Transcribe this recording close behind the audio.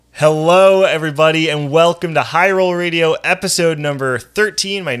Hello, everybody, and welcome to High Roll Radio, episode number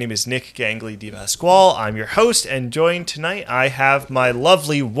 13. My name is Nick Gangley DePasquale. I'm your host, and joined tonight, I have my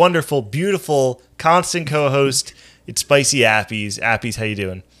lovely, wonderful, beautiful, constant co-host. It's Spicy Appies. Appies, how you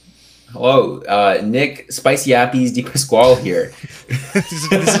doing? Hello, Nick Spicy Appies DePasquale here. this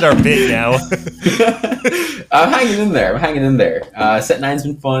is our bit now. I'm hanging in there. Set 9's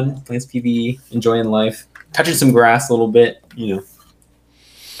been fun, playing some PvE, enjoying life, touching some grass a little bit, you know.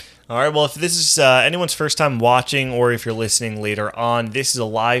 All right, well, if this is anyone's first time watching or if you're listening later on, this is a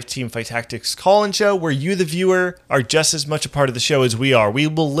live Teamfight Tactics call-in show where you, the viewer, are just as much a part of the show as we are. We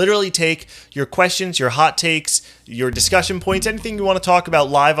will literally take your questions, your hot takes, your discussion points, anything you want to talk about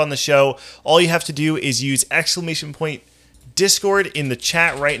live on the show. All you have to do is use !Discord in the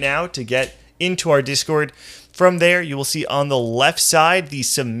chat right now to get into our Discord. From there, you will see on the left side the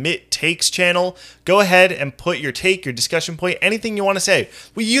Submit Takes channel. Go ahead and put your take, your discussion point, anything you want to say.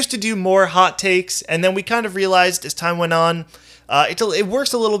 We used to do more hot takes, and then we kind of realized as time went on, it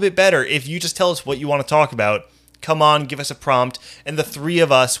works a little bit better if you just tell us what you want to talk about. Come on, give us a prompt, and the three of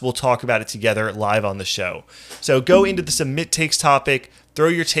us will talk about it together live on the show. So go into the Submit Takes topic, throw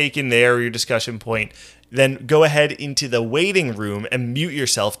your take in there or your discussion point, then go ahead into the waiting room and mute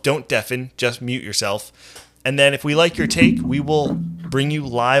yourself. Don't deafen, just mute yourself. And then if we like your take, we will bring you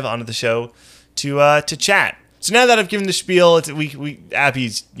live onto the show to chat. So now that I've given the spiel,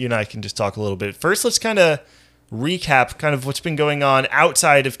 Appies, you and I can just talk a little bit. First, let's kind of recap kind of what's been going on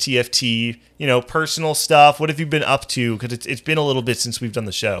outside of TFT, personal stuff. What have you been up to? Because it's been a little bit since we've done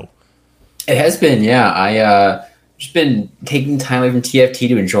the show. It has been, yeah. I just been taking time away from TFT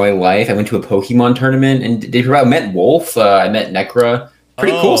to enjoy life. I went to a Pokemon tournament and I met Wolf. I met Necra.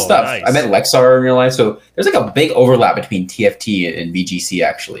 Pretty cool stuff. Nice. I met Lexar in real life, so there's like a big overlap between TFT and VGC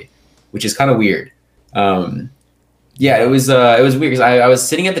actually, which is kind of weird. Yeah, it was weird because I was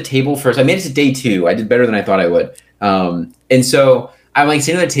sitting at the table first. I made it to day 2. I did better than I thought I would, and so I'm like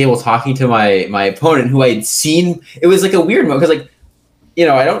sitting at the table talking to my opponent who I had seen. It was like a weird moment because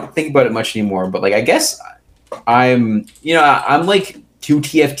I don't think about it much anymore, but like I guess I'm like to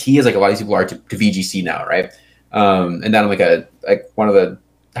TFT as like a lot of people are to VGC now, right? And then I'm like one of the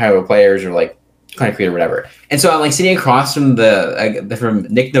higher level players or like content creator or whatever. And so I'm like sitting across from from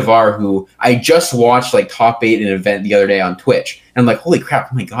Nick Navarre, who I just watched like top 8 in an event the other day on Twitch. And I'm like, holy crap,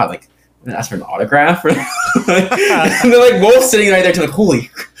 oh my God, like I'm gonna ask for an autograph. And they're like both sitting right there to like,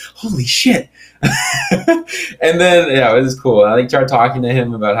 holy shit. And then yeah, it was cool. I like started talking to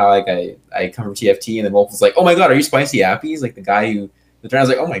him about how like I come from TFT, and then Wolf was like, oh my God, are you Spicy Appies? Like the guy who I was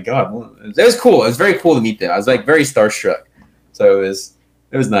like, oh my God, it was cool. It was very cool to meet them. I was like very starstruck. So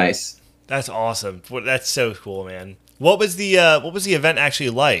it was nice. That's awesome. That's so cool, man. What was the event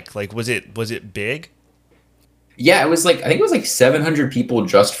actually like? Like, was it big? Yeah, it was like I think it was like 700 people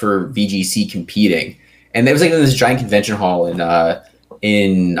just for VGC competing, and it was like in this giant convention hall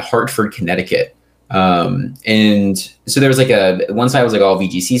in Hartford, Connecticut. And so there was like one side was like all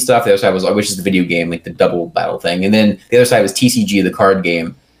VGC stuff, the other side was, which is the video game, like the double battle thing, and then the other side was TCG, the card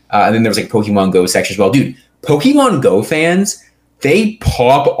game, and then there was like Pokemon Go section as well. Dude, Pokemon Go fans, they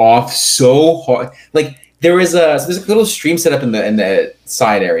pop off so hard. Like there's a little stream set up in the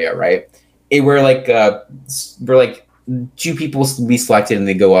side area, right? Where like 2 people will be selected and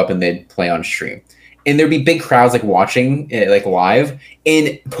they go up and they play on stream. And there'd be big crowds like watching it like live.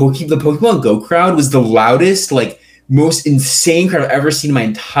 And the Pokemon Go crowd was the loudest, like most insane crowd I've ever seen in my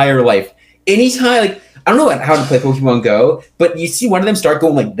entire life. Anytime, like I don't know how to play Pokemon Go, but you see one of them start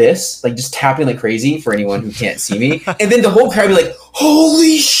going like this, like just tapping like crazy for anyone who can't see me. And then the whole crowd would be like,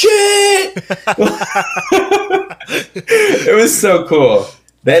 holy shit! It was so cool.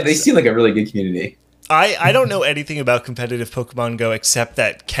 They seem like a really good community. I don't know anything about competitive Pokemon Go except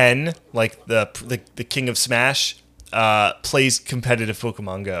that Ken, like the king of Smash, plays competitive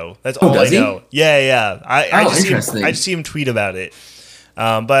Pokemon Go. That's all I know. Yeah. I just see him tweet about it,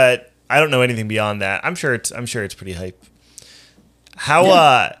 but I don't know anything beyond that. I'm sure it's pretty hype.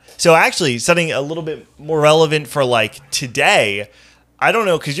 So actually, something a little bit more relevant for like today. I don't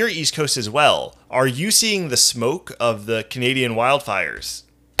know because you're East Coast as well. Are you seeing the smoke of the Canadian wildfires?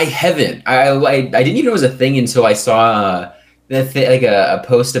 I haven't. I didn't even know it was a thing until I saw a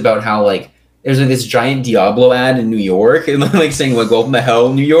post about how like there's like this giant Diablo ad in New York and like saying like welcome to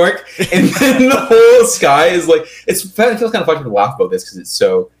hell, New York, and then the whole sky is like it feels kind of funny to laugh about this because it's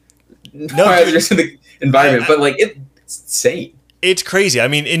so just in the environment, but like it's insane. It's crazy. I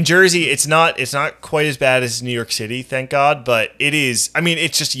mean, in Jersey, it's not quite as bad as New York City, thank God, but it is. I mean,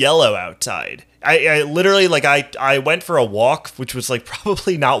 it's just yellow outside. I literally, like, I went for a walk, which was like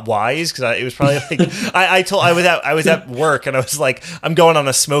probably not wise, because it was probably like I was at work, and I was like, I'm going on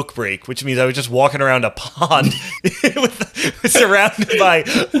a smoke break, which means I was just walking around a pond surrounded by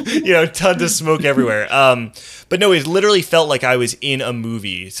tons of smoke everywhere. But no, it literally felt like I was in a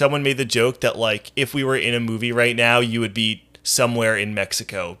movie. Someone made the joke that, like, if we were in a movie right now, you would be somewhere in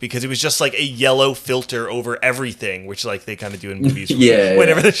Mexico, because it was just like a yellow filter over everything, which like they kind of do in movies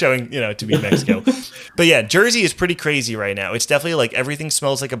whenever they're showing, to be Mexico. But yeah, Jersey is pretty crazy right now. It's definitely like everything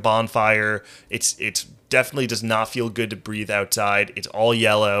smells like a bonfire. It's definitely does not feel good to breathe outside. It's all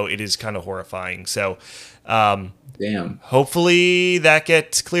yellow. It is kind of horrifying. So damn. Hopefully that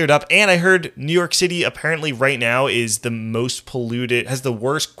gets cleared up. And I heard New York City apparently right now is the most polluted, has the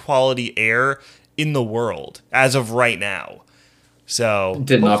worst quality air in the world as of right now. So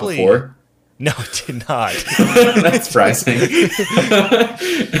did not before. No, it did not. That's surprising.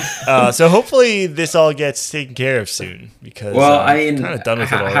 So hopefully this all gets taken care of soon, because I mean, kind of done with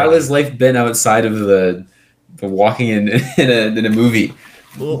it already. How has life been outside of the walking in a movie?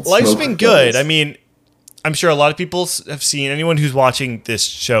 Well, life's been good. I mean, I'm sure a lot of people have seen, anyone who's watching this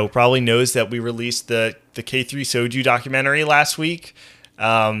show probably knows that we released the K3soju documentary last week,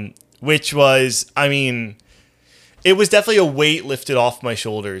 which was, I mean, it was definitely a weight lifted off my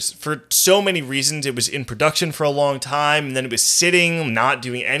shoulders for so many reasons. It was in production for a long time, and then it was sitting, not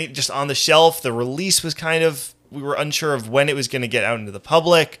doing any, just on the shelf. The release was we were unsure of when it was going to get out into the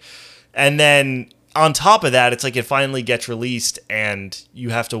public. And then on top of that, it's like it finally gets released, and you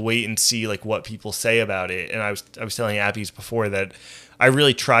have to wait and see like what people say about it. And I was telling Appies before that I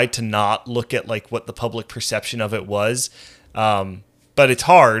really tried to not look at like what the public perception of it was. But it's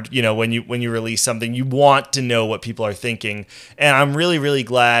hard, when you release something, you want to know what people are thinking. And I'm really, really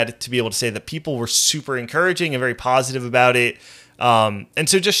glad to be able to say that people were super encouraging and very positive about it. And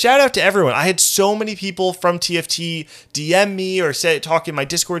so just shout out to everyone. I had so many people from TFT DM me or talk in my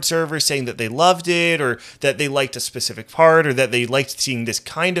Discord server saying that they loved it, or that they liked a specific part, or that they liked seeing this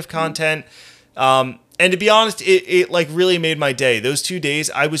kind of content. And to be honest, it like really made my day. Those 2 days,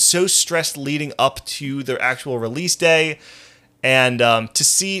 I was so stressed leading up to the actual release day. And to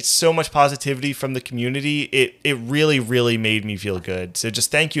see so much positivity from the community, it really, really made me feel good. So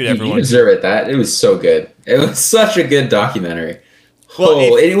just thank you to everyone. You deserve it. It was so good. It was such a good documentary.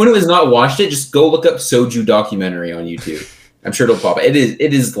 Well, anyone who has not watched it, just go look up Soju documentary on YouTube. I'm sure it'll pop up. It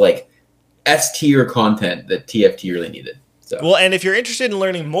is like S tier content that TFT really needed. So. Well, and if you're interested in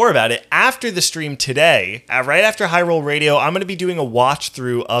learning more about it, after the stream today, right after High Roll Radio, I'm going to be doing a watch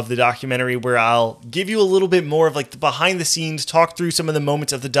through of the documentary where I'll give you a little bit more of like the behind the scenes, talk through some of the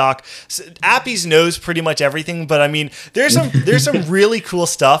moments of the doc. Appies knows pretty much everything, but I mean, there's some really cool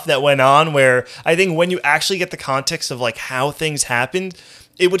stuff that went on where I think when you actually get the context of like how things happened,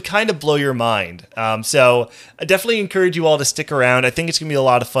 it would kind of blow your mind. So I definitely encourage you all to stick around. I think it's going to be a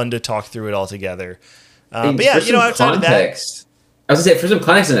lot of fun to talk through it all together. But yeah, outside of that, I was gonna say, for some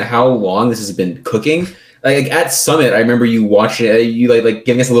context on how long this has been cooking, like at Summit, I remember you watching it, you like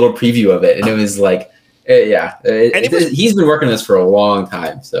giving us a little preview of it, and it was like, he's been working on this for a long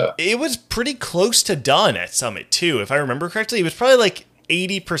time. So it was pretty close to done at Summit too, if I remember correctly. It was probably like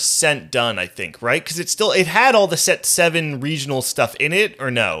 80% done, I think, right? Because it had all the Set 7 regional stuff in it,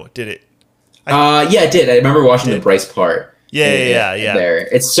 or no? Did it? Yeah, it did. I remember watching the Bryce part. Yeah. There,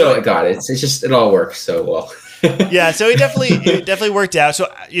 it's so it's just it all works so well. Yeah, so it definitely worked out. So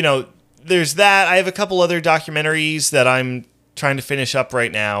there's that. I have a couple other documentaries that I'm trying to finish up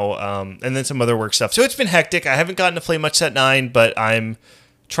right now, and then some other work stuff. So it's been hectic. I haven't gotten to play much Set 9, but I'm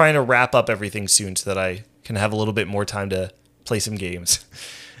trying to wrap up everything soon so that I can have a little bit more time to play some games.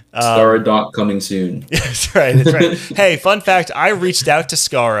 Skara Doc coming soon. That's right. Hey, fun fact, I reached out to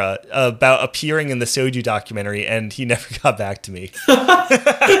Skara about appearing in the Soju documentary, and he never got back to me. That's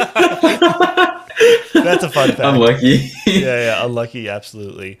a fun fact. Unlucky. Yeah, unlucky,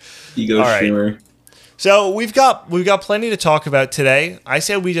 absolutely. Ego streamer. So we've got plenty to talk about today. I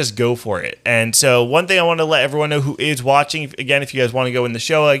said we just go for it. And so one thing I want to let everyone know who is watching, again, if you guys want to go in the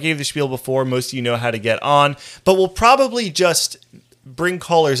show, I gave the spiel before. Most of you know how to get on. But we'll probably just bring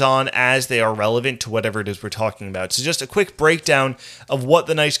callers on as they are relevant to whatever it is we're talking about. So just a quick breakdown of what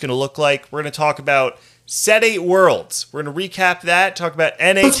the night's going to look like. We're going to talk about Set 8 Worlds. We're going to recap that, talk about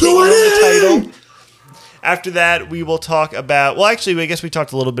NA taking on the title. After that, we will talk about... Well, actually, I guess we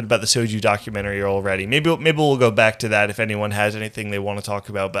talked a little bit about the Soju documentary already. Maybe we'll go back to that if anyone has anything they want to talk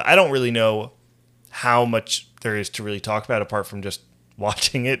about. But I don't really know how much there is to really talk about apart from just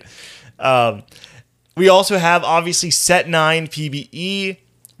watching it. We also have, obviously, Set 9 PBE.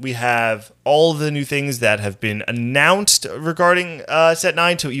 We have all the new things that have been announced regarding Set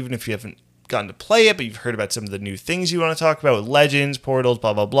 9. So even if you haven't gotten to play it, but you've heard about some of the new things you want to talk about with Legends, Portals,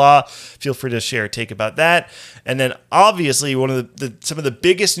 blah, blah, blah. Feel free to share a take about that. And then obviously one of some of the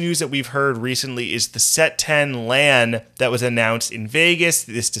biggest news that we've heard recently is the Set 10 LAN that was announced in Vegas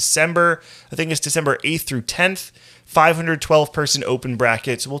this December. I think it's December 8th through 10th. 512 person open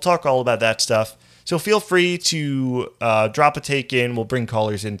bracket. So we'll talk all about that stuff. So feel free to drop a take in. We'll bring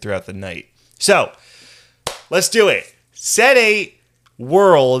callers in throughout the night. So let's do it. Set 8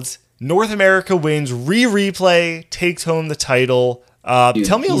 Worlds. North America wins. Replay takes home the title.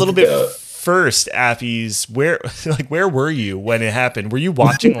 Tell me a little bit first, Appies. Where were you when it happened? Were you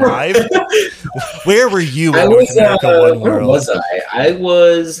watching live? Where were you when North America won Worlds? Where was I? I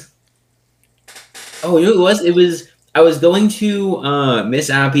was. Oh, you know what it was? It was. I was going to Miss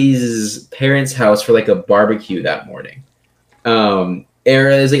Appy's parents' house for like a barbecue that morning.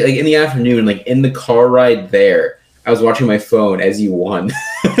 Era is like in the afternoon, like in the car ride there, I was watching my phone as you won.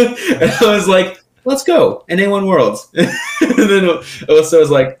 And I was like, let's go. And they won Worlds. And then also I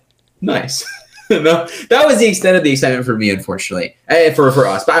was like, nice. No, that was the extent of the excitement for me, unfortunately. For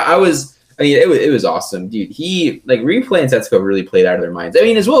us. But it was awesome. Dude, Replay and Setsuko really played out of their minds. I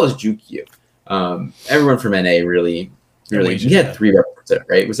mean, as well as Jukyu. Everyone from NA really. We had 3 representatives,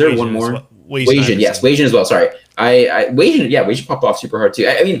 right? Was there Weijin one more? Weijin, yes, Weijin as well. Sorry, Weijin popped off super hard too.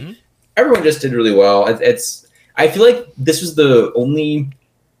 I mean, everyone just did really well. I feel like this was the only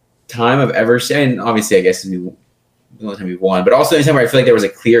time I've ever seen. Obviously, I guess the only time we won, but also anytime where I feel like there was a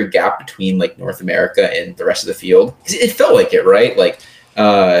clear gap between like North America and the rest of the field. It felt like it, right? Like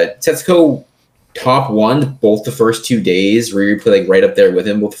Setsuko top 1 both the first 2 days. Replay like right up there with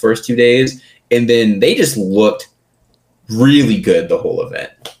him both the first 2 days. And then they just looked really good the whole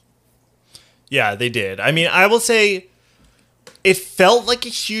event. Yeah, they did. I mean, I will say it felt like a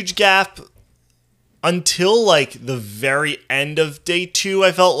huge gap until like the very end of day 2.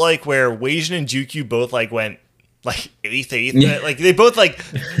 I felt like where Weijin and Jukyu both like went like 8th. Yeah. Like they both like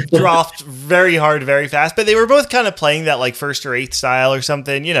dropped very hard, very fast, but they were both kind of playing that like 1st or 8th style or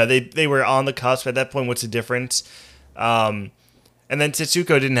something. You know, they were on the cusp at that point. What's the difference? And then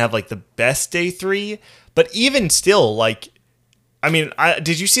Setsuko didn't have like the best day 3, but even still, like, I mean,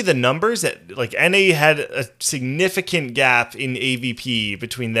 did you see the numbers that like NA had a significant gap in AVP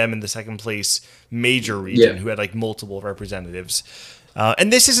between them and the second place major region who had like multiple representatives.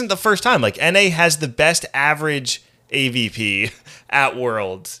 And this isn't the first time. Like NA has the best average AVP at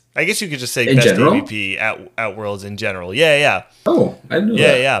Worlds. I guess you could just say in best general? AVP at Worlds in general. Yeah. Oh, I didn't know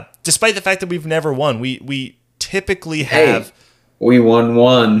that. Yeah. Despite the fact that we've never won, we typically have. Hey, we won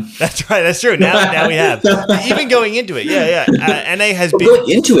 1. That's right. That's true. Now we have. Even going into it. Yeah. NA has been going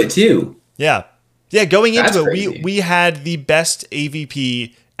into it too. Yeah. Going That's into it, crazy. we had the best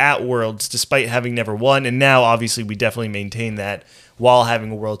AVP at Worlds despite having never won, and now obviously we definitely maintain that while having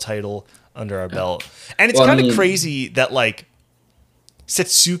a world title under our belt. And it's kind of crazy that like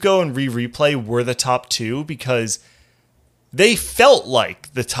Setsuko and Replay were the top 2 because they felt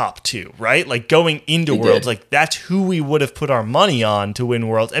like the top 2, right? Like going into Worlds, like that's who we would have put our money on to win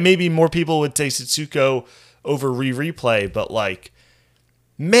Worlds. And maybe more people would say Setsuko over Replay, but like,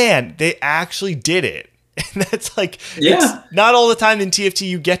 man, they actually did it. And that's like, it's not all the time in TFT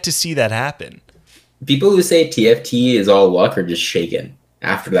you get to see that happen. People who say TFT is all luck are just shaken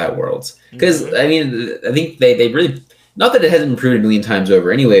after that Worlds. Because, I mean, I think they really... Not that it hasn't been proven a million times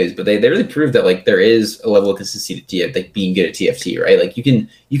over anyways, but they really proved that like there is a level of consistency to TFT, like being good at TFT, right? Like you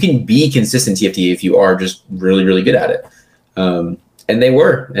can be consistent TFT if you are just really, really good at it. And they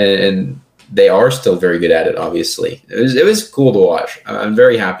were, and they are still very good at it, obviously. It was cool to watch. I'm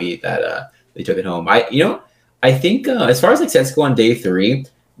very happy that they took it home. I think as far as like Setsuko on day 3,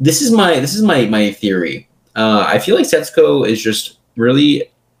 this is my theory. I feel like Setsuko is just really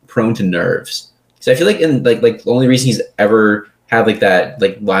prone to nerves. So I feel like in like the only reason he's ever had like that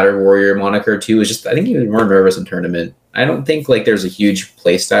like ladder warrior moniker too is just I think he was more nervous in tournament. I don't think like there's a huge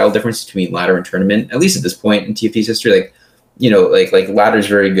play style difference between ladder and tournament, at least at this point in TFT's history. Like, you know, like ladder's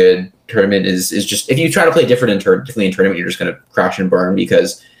very good. Tournament is just if you try to play differently in tournament, you're just gonna crash and burn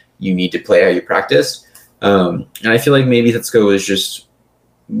because you need to play how you practice. And I feel like maybe Setsuko is just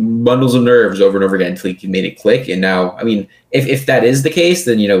bundles of nerves over and over again until he made it click. And now, I mean, if that is the case,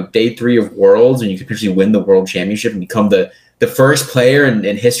 then, you know, day 3 of Worlds and you could potentially win the World Championship and become the first player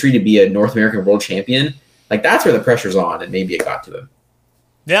in history to be a North American World Champion, like that's where the pressure's on, and maybe it got to him.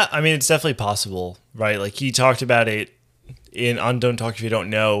 Yeah, I mean, it's definitely possible, right? Like he talked about it on Don't Talk If You Don't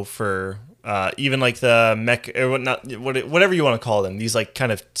Know for even like the Mecha, or whatever you want to call them, these like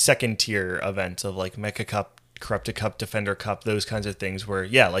kind of second tier events of like Mecha Cup Corrupted Cup, Defender Cup, those kinds of things where,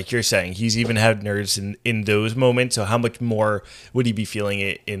 yeah, like you're saying, he's even had nerves in those moments. So how much more would he be feeling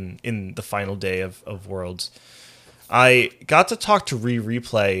it in the final day of Worlds? I got to talk to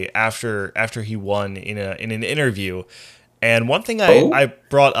Replay after he won in an interview, and one thing I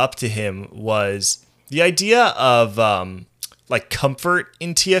brought up to him was the idea of like comfort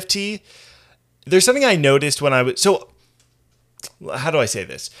in TFT. There's something I noticed when I was how do I say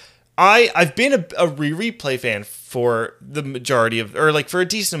this? I've been a Replay fan for the majority of, or like for a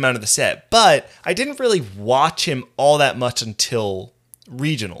decent amount of the set, but I didn't really watch him all that much until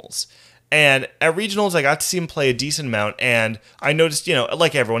regionals. And at regionals, I got to see him play a decent amount, and I noticed,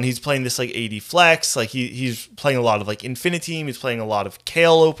 like everyone, he's playing this like 80 flex, like he's playing a lot of like Infinity Team, he's playing a lot of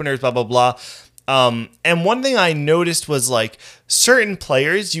Kale openers, blah blah blah. And one thing I noticed was like certain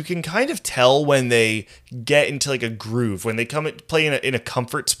players, you can kind of tell when they get into like a groove, when they come and play in a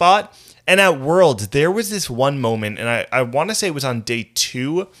comfort spot. And at Worlds, there was this one moment, and I want to say it was on day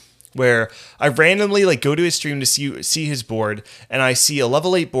 2, where I randomly like go to his stream to see his board, and I see a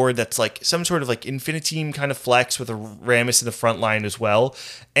level 8 board that's like some sort of like Infinity Team kind of flex with a Rammus in the front line as well.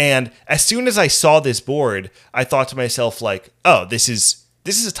 And as soon as I saw this board, I thought to myself like, oh, this is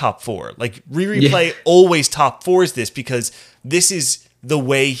a top 4. Like Replay always top 4s this, because this is the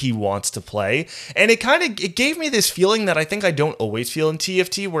way he wants to play. And it gave me this feeling that I think I don't always feel in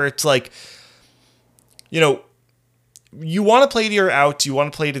TFT, where it's like, you want to play to your outs, you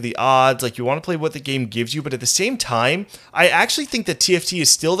want to play to the odds, like you want to play what the game gives you, but at the same time, I actually think that TFT is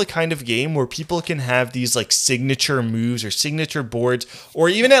still the kind of game where people can have these like signature moves or signature boards, or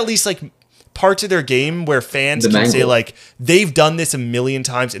even at least like parts of their game where fans can say like they've done this a million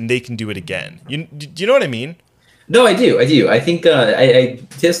times and they can do it again. Do you know what I mean? No, I do. I think I do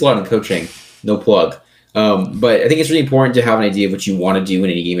this a lot in coaching. No plug. But I think it's really important to have an idea of what you want to do in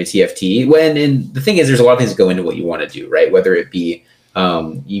any game of TFT. And the thing is, there's a lot of things that go into what you want to do, right? Whether it be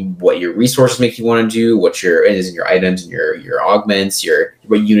what your resources make you want to do, what your items and your augments,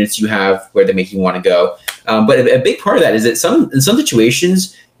 what units you have, where they make you want to go. But a big part of that is that in some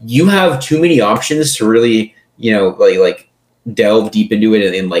situations you have too many options to really like delve deep into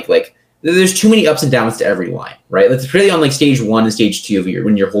it, and like there's too many ups and downs to every line, right? It's really on like stage 1 and stage 2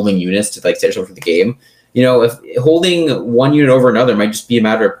 when you're holding units to like set yourself for the game. If holding one unit over another might just be a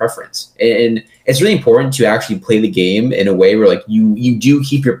matter of preference, and it's really important to actually play the game in a way where like you do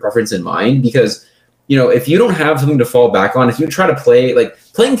keep your preference in mind, because if you don't have something to fall back on, if you try to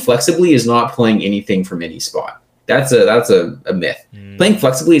playing flexibly is not playing anything from any spot. That's a myth. Playing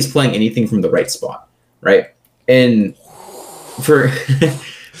flexibly is playing anything from the right spot, right? And for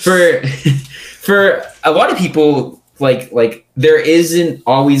for a lot of people, like there isn't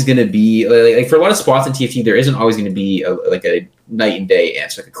always going to be like for a lot of spots in TFT, there isn't always going to be a night and day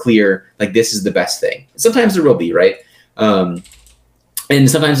answer, like a clear like this is the best thing. Sometimes there will be, right? And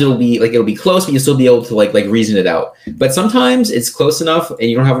sometimes it'll be close, but you'll still be able to like reason it out. But sometimes it's close enough and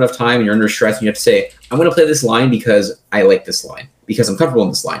you don't have enough time and you're under stress and you have to say, I'm going to play this line because I like this line, because I'm comfortable in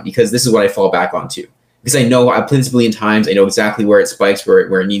this line, because this is what I fall back on to. Because I know I've played this a billion times. I know exactly where it spikes,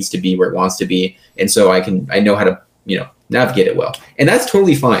 where it needs to be, where it wants to be. And so I know how to, navigate it well. And that's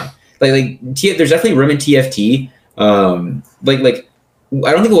totally fine. There's definitely room in TFT. I don't think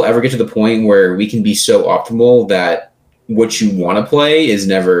we'll ever get to the point where we can be so optimal that what you want to play is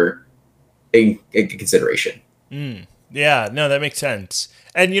never a consideration. Yeah, no, that makes sense.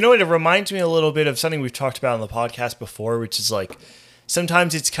 And you know what? It reminds me a little bit of something we've talked about on the podcast before, which is like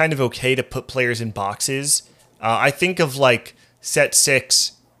sometimes it's kind of okay to put players in boxes. I think of like set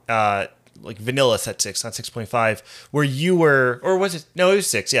 6, like vanilla set 6, not 6.5, where you were, or was it? No, it was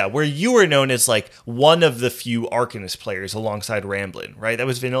 6. Yeah, where you were known as like one of the few Arcanist players alongside Ramblin', right? That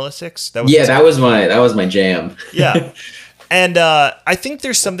was vanilla 6. That was my jam. Yeah. And I think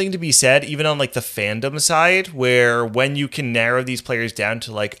there's something to be said, even on like the fandom side, where when you can narrow these players down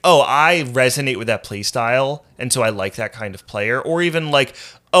to like, oh, I resonate with that play style, and so I like that kind of player, or even like,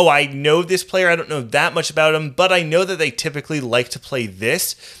 oh, I know this player, I don't know that much about him, but I know that they typically like to play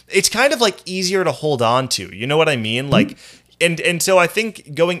this. It's kind of like easier to hold on to. You know what I mean? Like, and so I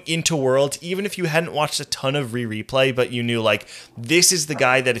think going into Worlds, even if you hadn't watched a ton of replay, but you knew like this is the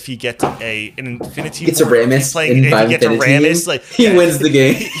guy that if he gets an Infinity, gets a Rammus, if he gets a Rammus, like he wins the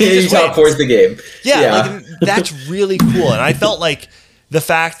game. He top 4s the game. Yeah. Like, that's really cool. And I felt like the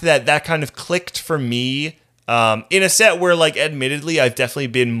fact that kind of clicked for me. In a set where, like, admittedly, I've definitely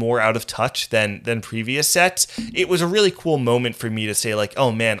been more out of touch than previous sets, it was a really cool moment for me to say, like,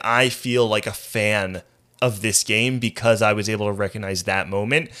 oh, man, I feel like a fan of this game because I was able to recognize that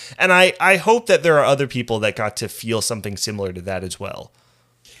moment. And I hope that there are other people that got to feel something similar to that as well.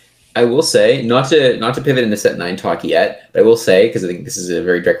 I will say, not to pivot into set 9 talk yet, but I will say, because I think this is a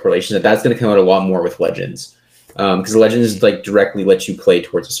very direct correlation, that's going to come out a lot more with Legends, because Legends like directly lets you play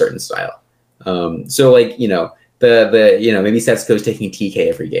towards a certain style. So like the maybe Setsuko's taking TK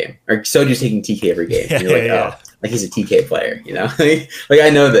every game, or Soju's taking TK every game. And you're like, oh, like he's a TK player, like I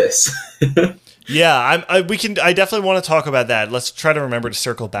know this. Yeah, I definitely want to talk about that. Let's try to remember to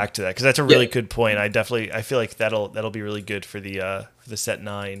circle back to that, because that's a really good point. I feel like that'll be really good for the set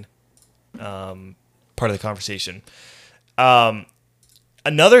 9 part of the conversation.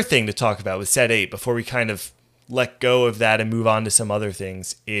 Another thing to talk about with set 8 before we kind of let go of that and move on to some other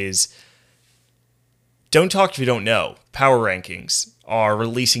things is Don't Talk If You Don't Know. Power rankings are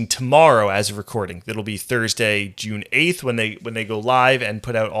releasing tomorrow as of recording. It'll be Thursday, June 8th when they go live and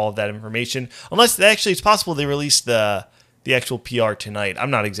put out all of that information. Unless actually it's possible they release the actual PR tonight.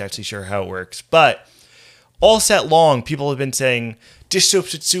 I'm not exactly sure how it works. But all set long, people have been saying Dish Soap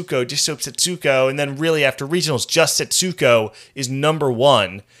Setsuko, and then really after regionals, just Setsuko is number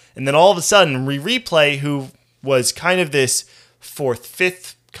 1. And then all of a sudden, Replay, who was kind of this 4th,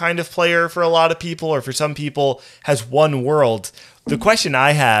 5th kind of player for a lot of people, or for some people, has won World. The question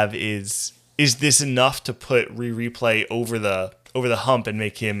I have is this enough to put Replay over the hump and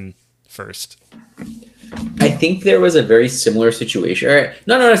make him first? I think there was a very similar situation.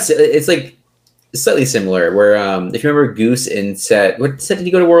 No, it's like slightly similar. Where if you remember Goose in what set did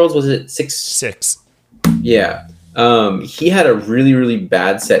he go to Worlds? Was it 6? 6. Yeah. He had a really, really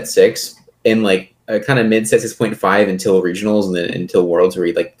bad set 6 in like a kind of mid set 6.5 until regionals, and then until Worlds, where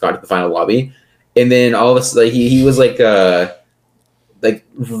he like got to the final lobby, and then all of a sudden he was like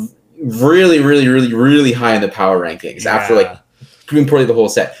really, really, really, really high in the power rankings after like doing poorly the whole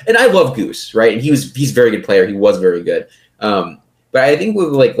set. And I love Goose, right? And he's a very good player. He was very good. But I think with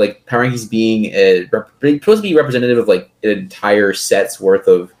like power rankings being supposed to be representative of like an entire set's worth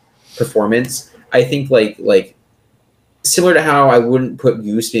of performance, I think like similar to how I wouldn't put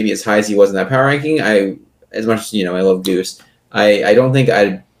Goose maybe as high as he was in that power ranking. As much as I love Goose, I don't think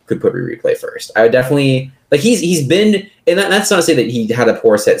I could put Replay first. I would definitely like he's been, and that's not to say that he had a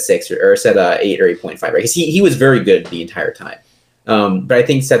poor set 6 or set 8 or 8.5, right? Because he was very good the entire time. But I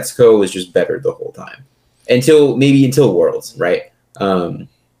think Setsuko was just better the whole time until Worlds, right? And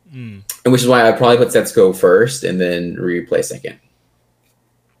which is why I probably put Setsuko first and then Replay second.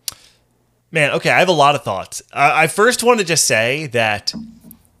 Man, okay, I have a lot of thoughts. I first want to just say that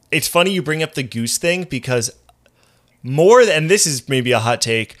it's funny you bring up the Goose thing, because and this is maybe a hot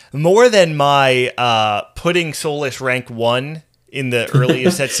take, more than my putting Soulish rank 1 in the early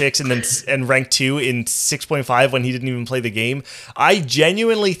of set 6 and rank 2 in 6.5 when he didn't even play the game, I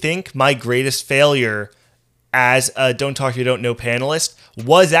genuinely think my greatest failure as a Don't Talk If You Don't Know panelist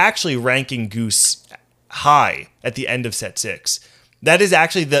was actually ranking Goose high at the end of set 6. That is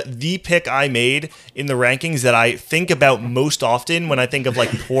actually the pick I made in the rankings that I think about most often when I think of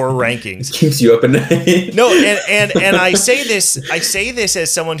like poor rankings. It keeps you up at night. No, and I say this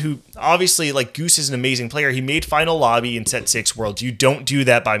as someone who obviously, like, Goose is an amazing player. He made final lobby in set 6 Worlds. You don't do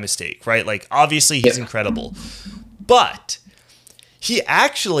that by mistake, right? Like, obviously he's incredible. But he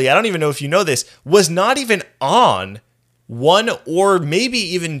actually, I don't even know if you know this, was not even on 1 or maybe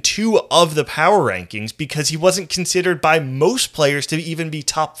even 2 of the power rankings, because he wasn't considered by most players to even be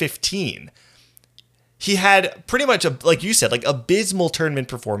top 15. He had pretty much, like you said, like abysmal tournament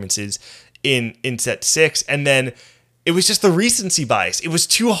performances in set 6, and then it was just the recency bias. It was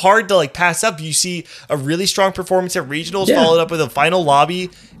too hard to like pass up. You see a really strong performance at regionals followed up with a final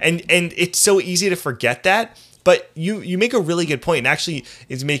lobby, and it's so easy to forget that. But you make a really good point, and actually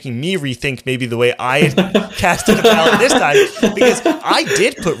is making me rethink maybe the way I casted a ballot this time, because I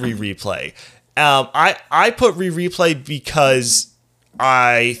did put Replay. I put Replay because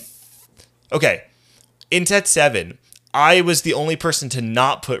in set 7, I was the only person to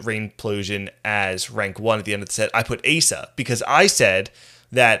not put Rainplosion as rank 1 at the end of the set. I put Asa because I said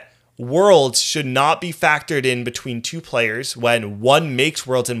that Worlds should not be factored in between 2 players when one makes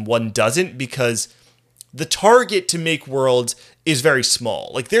Worlds and one doesn't, because the target to make Worlds is very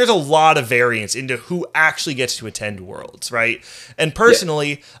small. Like, there's a lot of variance into who actually gets to attend Worlds, right? And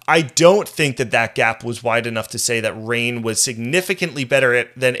personally, I don't think that gap was wide enough to say that Rain was significantly better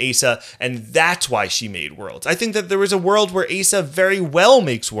than Asa, and that's why she made Worlds. I think that there was a world where Asa very well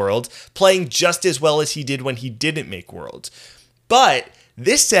makes Worlds, playing just as well as he did when he didn't make Worlds. But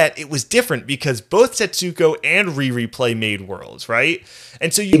this set, it was different because both Setsuko and Replay made Worlds, right?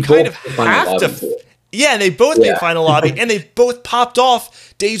 And so you kind of have to... Yeah, and they both made final lobby, and they both popped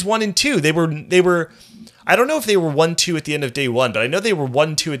off days 1 and 2. They were. I don't know if they were 1-2 at the end of day 1, but I know they were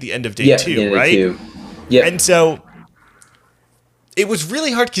 1-2 at the end of day 2, right? Yeah. And so it was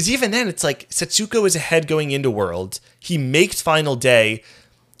really hard because even then it's like Setsuko is ahead going into Worlds. He makes final day.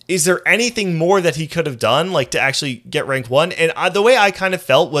 Is there anything more that he could have done, like to actually get rank 1? And the way I kind of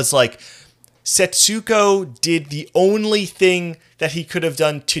felt was like Setsuko did the only thing that he could have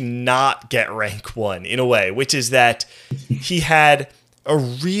done to not get rank 1 in a way, which is that he had a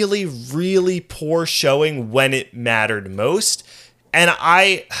really, really poor showing when it mattered most. And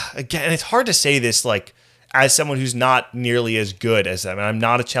again, it's hard to say this like as someone who's not nearly as good as them, and I'm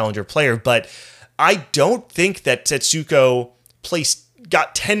not a challenger player, but I don't think that Setsuko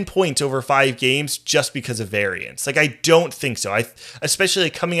got 10 points over 5 games just because of variance. Like, I don't think so. Especially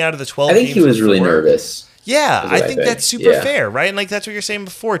coming out of the 12 I think games he was before, really nervous. Yeah, I think that's super fair, right? And like that's what you're saying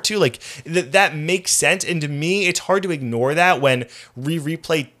before too. Like that makes sense. And to me, it's hard to ignore that when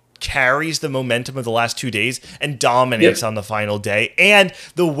replay carries the momentum of the last 2 days and dominates on the final day. And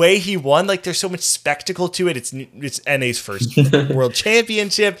the way he won, like there's so much spectacle to it. It's NA's first world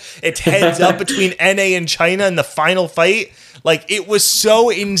championship. It's heads up between NA and China in the final fight. Like it was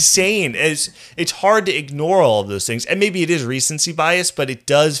so insane. It's hard to ignore all of those things. And maybe it is recency bias, but it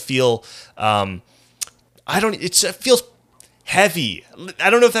does feel it feels heavy. I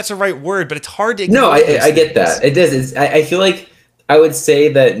don't know if that's the right word, but it's hard to ignore. No, I get that. It does. I feel like I would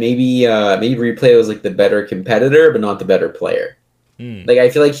say that maybe Replay was like the better competitor, but not the better player. Like I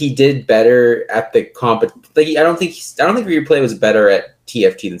feel like he did better at the Like I don't think Replay was better at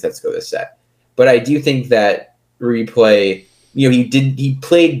TFT than Setsuko this set, but I do think that Replay, he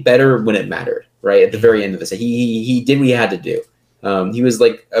played better when it mattered. Right at the very end of the set, he did what he had to do. He was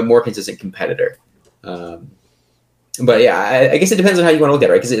like a more consistent competitor. But yeah, I guess it depends on how you want to look at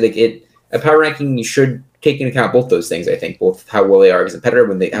it, right? Because a power ranking, you should take into account both those things. I think both how well they are as a competitor,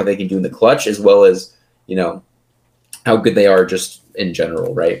 how they can do in the clutch, as well as how good they are just in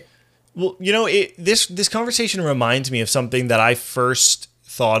general, right? Well, this conversation reminds me of something that I first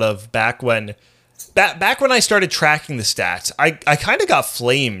thought of back when I started tracking the stats. I kind of got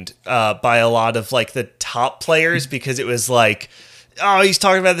flamed by a lot of like the top players because it was like, oh, he's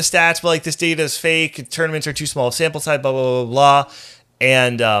talking about the stats, but like this data is fake. Tournaments are too small of sample size, blah, blah, blah, blah.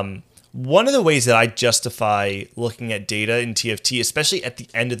 And one of the ways that I justify looking at data in TFT, especially at the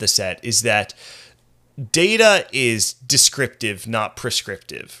end of the set, is that data is descriptive, not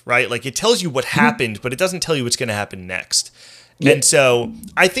prescriptive, right? Like it tells you what happened, but it doesn't tell you what's going to happen next. Yeah. And so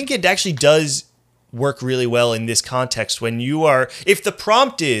I think it actually does work really well in this context when if the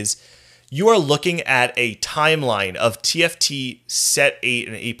prompt is, you are looking at a timeline of TFT set 8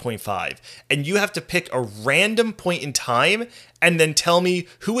 and 8.5, and you have to pick a random point in time and then tell me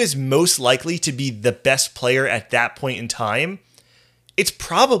who is most likely to be the best player at that point in time. It's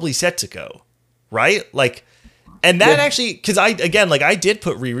probably Setsuko, right? Like, and that actually, because I did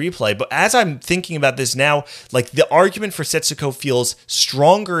put replay, but as I'm thinking about this now, like the argument for Setsuko feels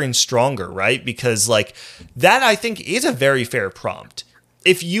stronger and stronger, right? Because like that I think is a very fair prompt.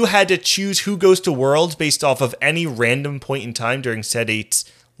 If you had to choose who goes to Worlds based off of any random point in time during Set 8's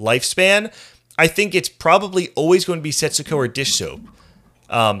lifespan, I think it's probably always going to be Setsuko or Dish Soap.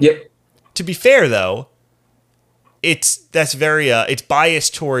 To be fair, though, it's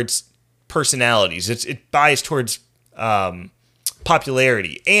biased towards personalities. It's biased towards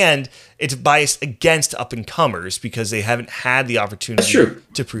popularity, and it's biased against up-and-comers because they haven't had the opportunity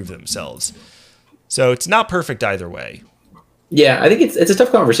to prove themselves. So it's not perfect either way. Yeah, I think it's a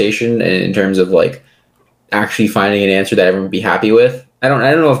tough conversation in terms of like actually finding an answer that everyone would be happy with. I don't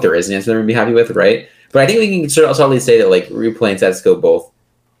know if there is an answer that everyone would be happy with, right? But I think we can solidly say that like Replay and Setsuko both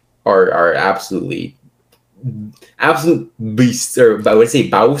are absolute beasts, or I would say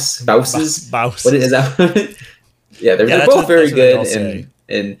bouses. What is that? Yeah, they're both very good,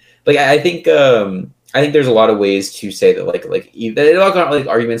 and like I think there's a lot of ways to say that like there are like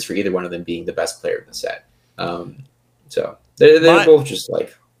arguments for either one of them being the best player in the set. So they're both just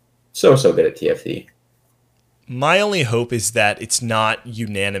like so good at TFT. My only hope is that it's not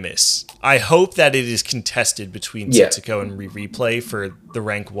unanimous. I hope that it is contested between Setsuko and Replay for the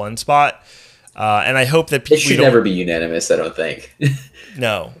rank 1 spot. And I hope that people... It should never be unanimous, I don't think.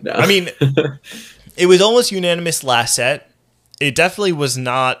 No. I mean, it was almost unanimous last set. It definitely was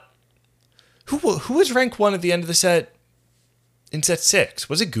not... Who was rank 1 at the end of the set in set 6?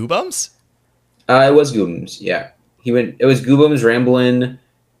 Was it Goobums? It was Goobums, yeah. It was Goobums, Ramblin'.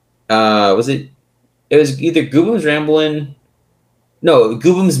 It was either Goobums, Ramblin'. No,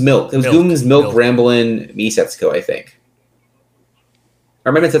 Goobums, Milk. It was Goobums, Milk, Ramblin', me, Setsuko, I think.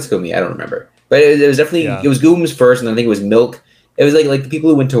 Or maybe Setsuko, me. I don't remember. But it was definitely it was Goobums first, and I think it was Milk. It was like the people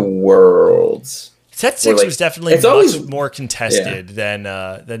who went to Worlds. Set 6 like, was definitely much more contested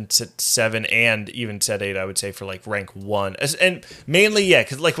than set 7 and even set 8, I would say, for like rank 1. And mainly,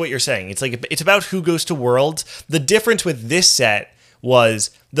 because like what you're saying, it's like it's about who goes to Worlds. The difference with this set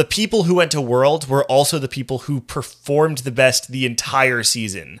was the people who went to Worlds were also the people who performed the best the entire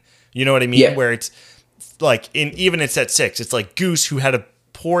season. You know what I mean? Yeah. Where it's like even in set 6, it's like Goose, who had a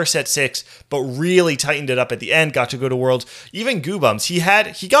poor set 6, but really tightened it up at the end, got to go to Worlds. Even Goobums,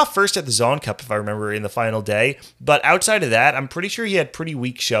 he got first at the Zon Cup, if I remember, in the final day. But outside of that, I'm pretty sure he had pretty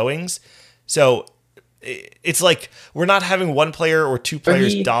weak showings. So it's like we're not having one player or two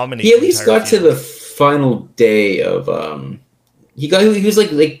players dominate. He at least got to the final day of he was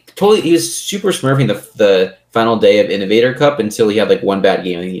like totally, he was super smurfing the final day of Innovator Cup until he had like one bad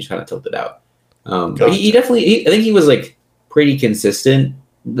game and he just kind of tilted out. But he definitely, I think he was like pretty consistent.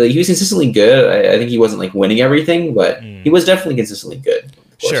 He was consistently good. I think he wasn't like winning everything, but he was definitely consistently good.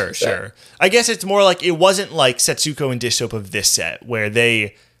 Sure. I guess it's more like it wasn't like Setsuko and Dish Soap of this set where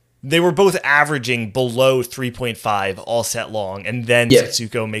they were both averaging below 3.5 all set long, and then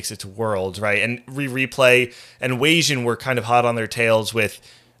Setsuko makes it to Worlds, right? And Replay and Weijin were kind of hot on their tails with,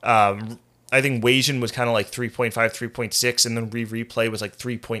 I think Weijin was kind of like 3.5, 3.6, and then Replay was like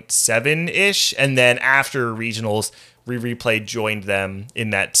 3.7-ish, and then after regionals, Replay joined them in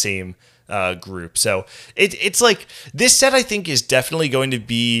that same group. So it's like this set, I think, is definitely going to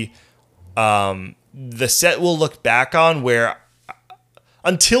be the set we'll look back on where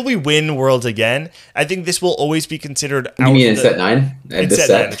until we win Worlds again, I think this will always be considered. You mean in set 9? In set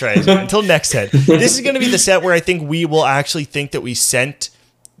 9, that's right. Until next set. This is going to be the set where I think we will actually think that we sent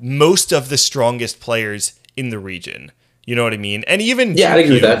most of the strongest players in the region. You know what I mean? And even I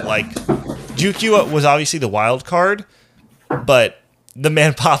agree with that. Like Jukyu was obviously the wild card, but the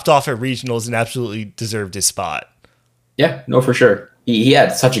man popped off at regionals and absolutely deserved his spot. Yeah, no, for sure. He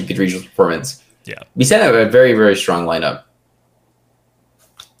had such a good regional performance. Yeah. We set a very, very strong lineup.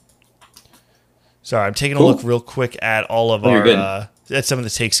 Sorry, I'm taking a look real quick at all of our at some of the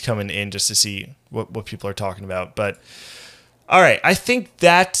takes coming in just to see what people are talking about. But all right, I think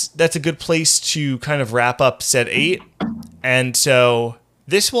that's a good place to kind of wrap up set 8. And so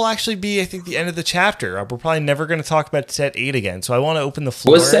this will actually be, I think, the end of the chapter. We're probably never going to talk about set 8 again. So I want to open the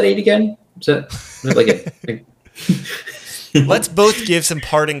floor. What was set 8 again? Was that like Let's both give some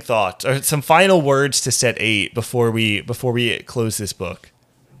parting thoughts or some final words to set 8 before we close this book.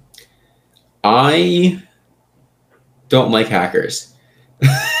 I don't like hackers.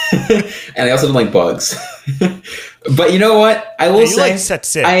 And I also don't like bugs. But you know what? I will say like set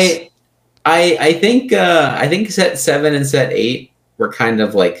 6. I think set 7 and set 8 were kind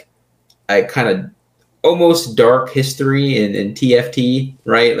of like a kind of almost dark history in TFT,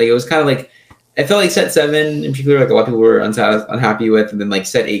 right? Like it was kind of like I felt like set 7 in particular, like a lot of people were unhappy with, and then like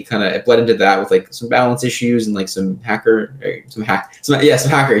set 8 kind of bled into that with like some balance issues and like some hacker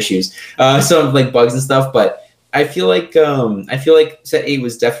issues, some like bugs and stuff. But I feel like set 8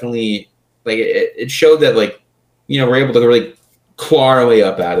 was definitely like it showed that like we're able to really claw our way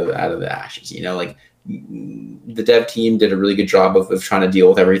up out of the ashes. Like the dev team did a really good job of trying to deal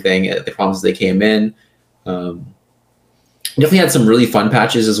with everything, the problems as they came in. Definitely had some really fun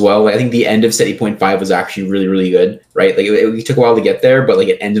patches as well. I think the end of set 8.5 was actually really, really good, right? Like it took a while to get there, but like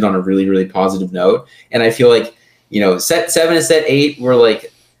it ended on a really, really positive note. And I feel like, set 7 and set 8 were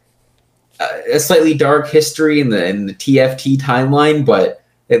like a slightly dark history in the TFT timeline, but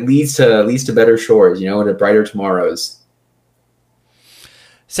it leads to better shores, to brighter tomorrows.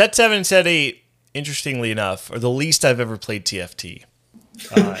 Set 7 and set 8, interestingly enough, are the least I've ever played TFT.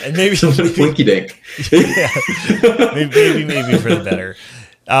 And maybe Winky dink. Yeah, maybe for the better.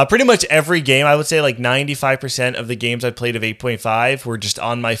 Pretty much every game, I would say like 95% of the games I played of 8.5 were just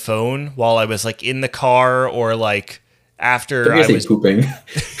on my phone while I was like in the car or like after I was pooping.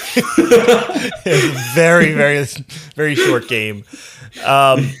 Very, very, very short game.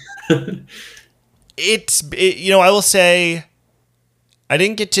 I will say I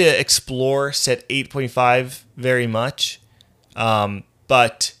didn't get to explore set 8.5 very much.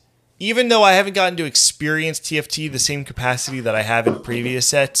 But even though I haven't gotten to experience TFT the same capacity that I have in previous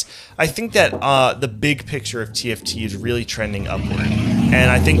sets, I think that the big picture of TFT is really trending upward. And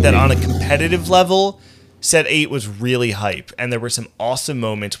I think that on a competitive level, set 8 was really hype. And there were some awesome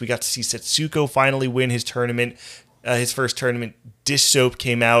moments. We got to see Setsuko finally win his tournament, his first tournament. Dish Soap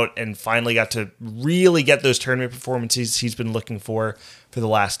came out and finally got to really get those tournament performances he's been looking for the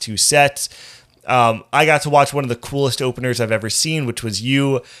last 2 sets. I got to watch one of the coolest openers I've ever seen, which was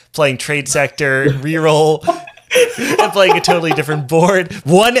you playing Trade Sector, reroll, and playing a totally different board.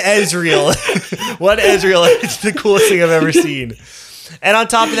 One Ezreal. It's the coolest thing I've ever seen. And on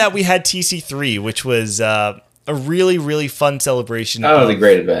top of that, we had TC3, which was a really, really fun celebration. That was a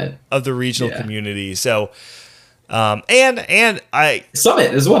great event of the regional community. So, and I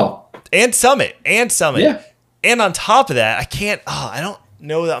Summit as well, and Summit. Yeah. And on top of that, I don't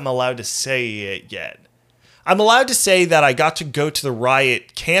know that I'm allowed to say it yet. I'm allowed to say that I got to go to the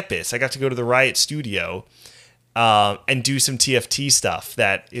Riot campus. I got to go to the Riot studio and do some TFT stuff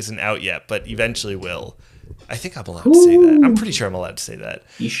that isn't out yet, but eventually will. I think I'm allowed to say that. I'm pretty sure I'm allowed to say that.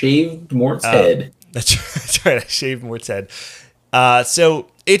 You shaved Mort's head. That's right. I shaved Mort's head. So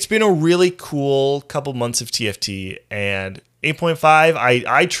it's been a really cool couple months of TFT, and 8.5,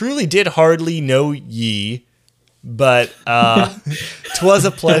 I truly did hardly know ye, but 'twas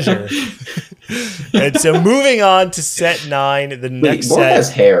a pleasure. And so moving on to set 9, the next Mort set.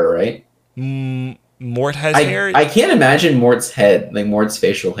 has hair, right? Mort has hair? I can't imagine Mort's head, like Mort's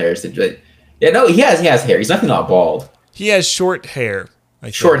facial hair. Yeah, no, he has hair. He's definitely not bald. He has short hair.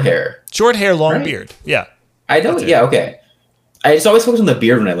 Short hair, long beard. Yeah. I don't. Yeah, okay. I just always focus on the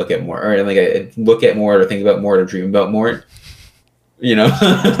beard when I look at Mort, or like I look at Mort, or think about Mort, or dream about Mort. You know,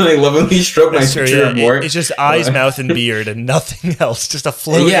 I lovingly stroke my picture of Mort. It's just eyes, mouth, and beard, and nothing else. Just a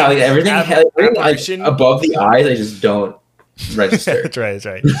floating. Yeah, like everything like, above the eyes, I just don't register. That's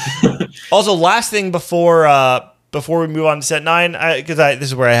right. Also, last thing before we move on to set 9, because this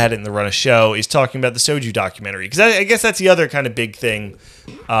is where I had it in the run of show, is talking about the Soju documentary. Because I guess that's the other kind of big thing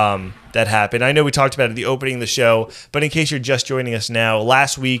that happened. I know we talked about it at the opening of the show, but in case you're just joining us now,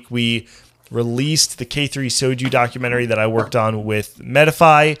 last week we released the k3soju documentary that I worked on with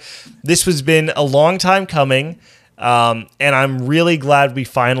Medify. This has been a long time coming, and I'm really glad we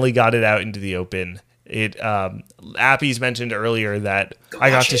finally got it out into the open. Appy's mentioned earlier that I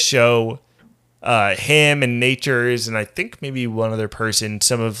got to show him and Nature's, and I think maybe one other person,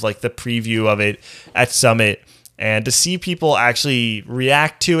 some of like the preview of it at Summit, and to see people actually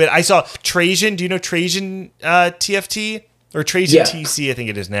react to it. I saw Trajan. Do you know Trajan TFT or Trajan TC? I think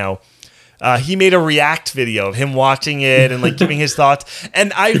it is now. He made a react video of him watching it and like giving his thoughts.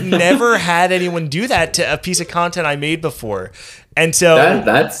 And I've never had anyone do that to a piece of content I made before. And so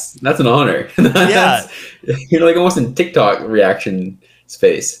that's an honor. You're like almost in TikTok reaction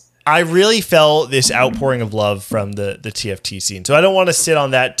space. I really felt this outpouring of love from the TFT scene. So I don't want to sit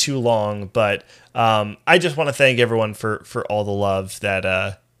on that too long, but I just want to thank everyone for all the love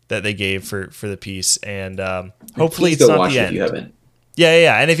that they gave for the piece. And hopefully it's not the end. If you haven't.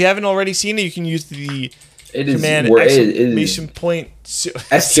 Yeah. And if you haven't already seen it, you can use the command exclamation point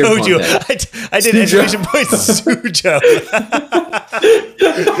soju. I did exclamation point sujo.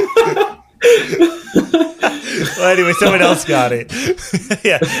 Well, anyway, someone else got it.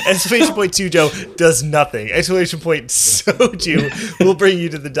 Yeah, exclamation point sujo does nothing. Exclamation point soju will bring you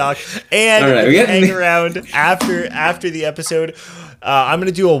to the doc. And if you hang around after the episode, I'm going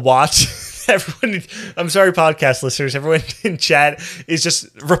to do a watch. Everyone, I'm sorry, podcast listeners. Everyone in chat is just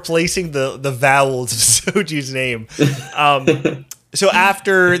replacing the vowels of Soju's name. So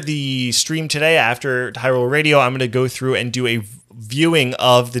after the stream today, after Hyrule Radio, I'm going to go through and do a viewing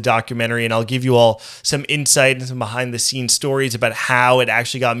of the documentary, and I'll give you all some insight and some behind the scenes stories about how it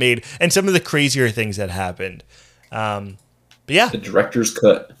actually got made and some of the crazier things that happened. But yeah, the director's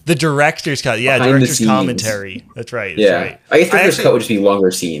cut. Yeah, behind director's commentary. That's right. Right. I guess director's cut would just be longer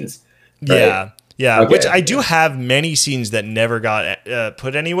scenes. Right? Yeah. Okay, which I do have many scenes that never got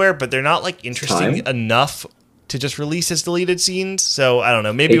put anywhere, but they're not like interesting enough to just release as deleted scenes. So I don't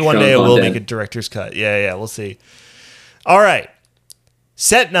know. Maybe one day I will make a director's cut. Yeah, we'll see. All right.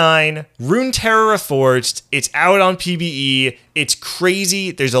 Set 9, Runeterra Reforged. It's out on PvE. It's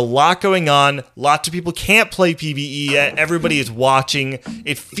crazy. There's a lot going on. Lots of people can't play PvE yet. Everybody is watching.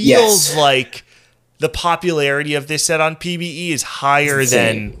 It feels like the popularity of this set on PvE is higher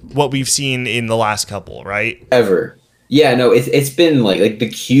than what we've seen in the last couple, right? Ever. Yeah, no, it's been like the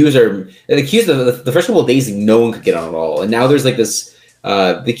queues the first couple of days, like, no one could get on at all. And now there's like this,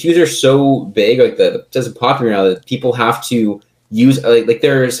 the queues are so big, like it's popular now that people have to use, like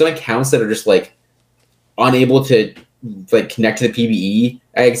there are some accounts that are just like unable to like connect to the PvE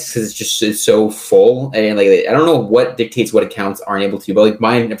because it's so full, and like I don't know what dictates what accounts aren't able to, but like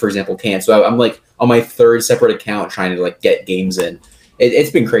mine, for example, can't. So I'm like on my third separate account trying to like get games in.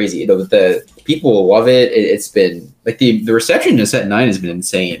 It's been crazy. You know, the people love it. It's been like the reception to set 9 has been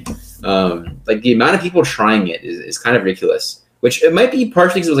insane. Like the amount of people trying it is kind of ridiculous. Which it might be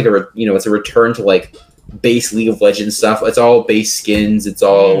partially because it was like it's a return to like base League of Legends stuff. It's all base skins. It's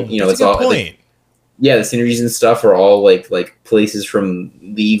all it's all. Like, yeah, the synergies and stuff are all like places from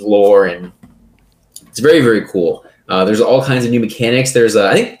League lore, and it's very, very cool. There's all kinds of new mechanics. There's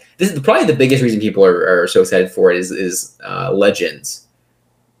I think this is probably the biggest reason people are so excited for it is Legends.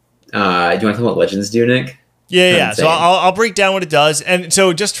 Do you want to talk about Legends, do Nick? Yeah. So I'll break down what it does. And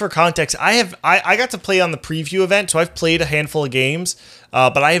so just for context, I got to play on the preview event, so I've played a handful of games,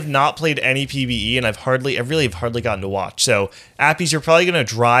 but I have not played any PvE, and I really have hardly gotten to watch. So Appies, you're probably going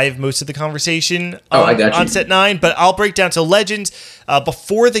to drive most of the conversation on set 9, but I'll break down. So Legends,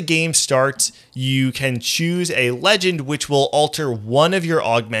 before the game starts, you can choose a legend which will alter one of your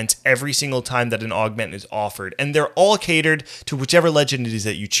augments every single time that an augment is offered. And they're all catered to whichever legend it is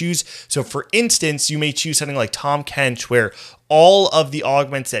that you choose. So for instance, you may choose something like Tom Kench, where all of the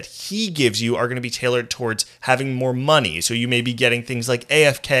augments that he gives you are going to be tailored towards having more money. So you may be getting things like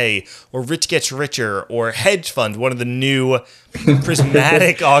AFK or Rich Gets Richer or Hedge Fund, one of the new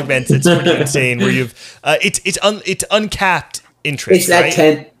prismatic augments that's pretty insane, where you've it's uncapped interest. It's at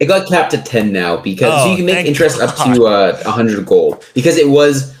 10. It got capped at 10 now because so you can make interest up to 100 gold, because it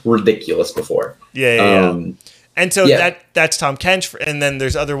was ridiculous before. Yeah. And so that's Tom Kench, and then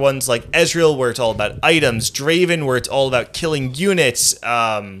there's other ones like Ezreal, where it's all about items, Draven, where it's all about killing units,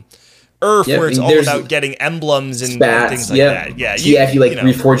 Earth, where it's all about getting emblems and things like that. Yeah, TF, you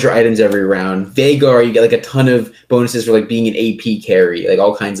reforge your items every round. Veigar, you get like a ton of bonuses for like being an AP carry, like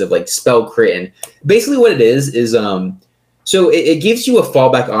all kinds of like spell crit. And basically what it is so it gives you a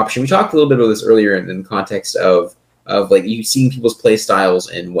fallback option. We talked a little bit about this earlier in the context of like you seeing people's play styles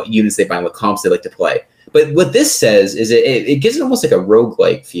and what units they buy and what comps they like to play. But what this says is it gives it almost like a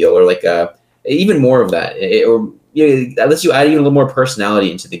roguelike feel, or like even more of that. That lets you add even a little more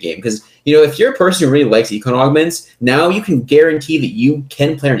personality into the game. Because, if you're a person who really likes econ augments, now you can guarantee that you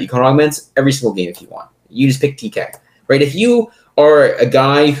can play on econ augments every single game if you want. You just pick TK, right? If you are a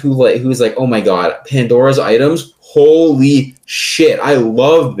guy who's like, oh my god, Pandora's items, holy shit, I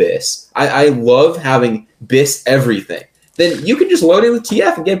love this. I love having BIS everything. Then you can just load in with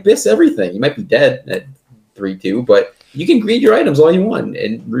TF and get BIS everything. You might be dead at 3-2, but you can greed your items all you want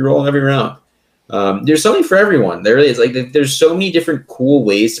and reroll every round. There's something for everyone. There really is. Like, there's so many different cool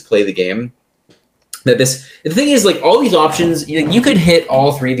ways to play the game. The thing is, like, all these options, you could hit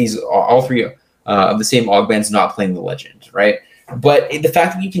all three of the same augments not playing the legend, right? But the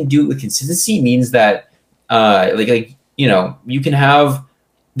fact that you can do it with consistency means that you can have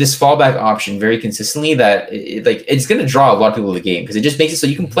this fallback option very consistently that it's going to draw a lot of people to the game, because it just makes it so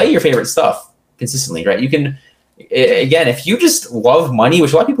you can play your favorite stuff consistently, right? You can, again, if you just love money,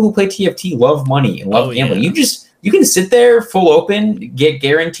 which a lot of people who play TFT love money and love gambling, you can sit there full open, get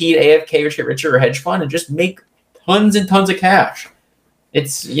guaranteed AFK or Richer or hedge fund, and just make tons and tons of cash.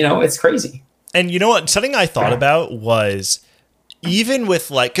 It's crazy. And you know what? Something I thought about was, even with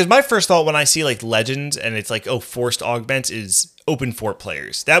because my first thought when I see like legends and it's like, forced augments, is open fort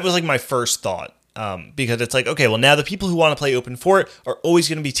players. That was like my first thought, because it's like, okay, well, now the people who want to play open fort are always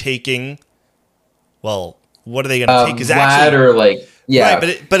going to be taking, well, what are they going to take? Because actually, or right,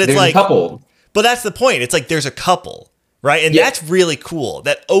 but it's like a couple. But that's the point. It's like there's a couple, right? And that's really cool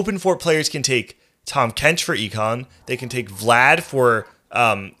that open fort players can take Tom Kench for econ. They can take Vlad for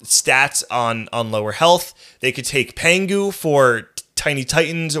stats on lower health. They could take Pangu for Tiny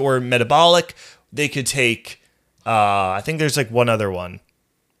Titans or Metabolic. They could take I think there's like one other one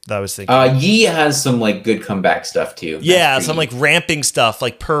that I was thinking. Yi has some like good comeback stuff too. Yeah, some like ramping stuff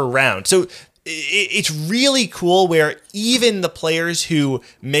like per round. So it's really cool where even the players who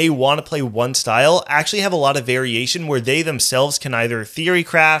may want to play one style actually have a lot of variation, where they themselves can either theory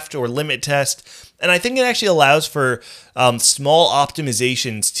craft or limit test. And I think it actually allows for small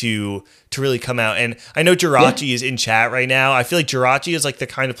optimizations to really come out. And I know Jirachi is in chat right now. I feel like Jirachi is like the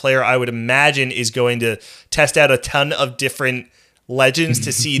kind of player I would imagine is going to test out a ton of different legends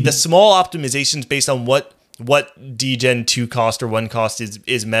to see the small optimizations based on what degen 2 cost or 1 cost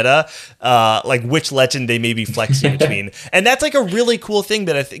is meta, like which legend they may be flexing between. And that's like a really cool thing,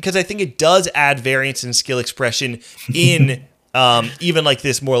 because I think it does add variance and skill expression in even like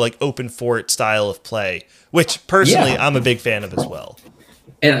this more like open fort style of play, which personally I'm a big fan of as well.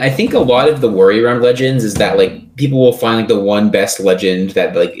 And I think a lot of the worry around legends is that like people will find like the one best legend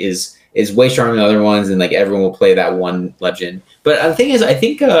that like is way stronger than other ones, and like everyone will play that one legend. But the thing is, I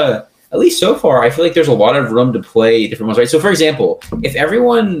think at least so far, I feel like there's a lot of room to play different ones, right? So for example, if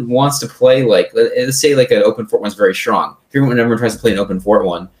everyone wants to play like, let's say like an open fort one's very strong, if everyone tries to play an open fort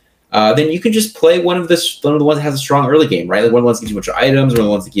one, then you can just play one of the ones that has a strong early game, right? Like one of the ones that gives you a bunch of items, one of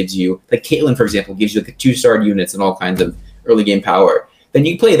the ones that gives you, like Caitlyn, for example, gives you like 2-star units and all kinds of early game power. Then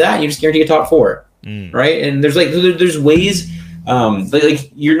you play that and you just guarantee a top 4, right? And there's ways,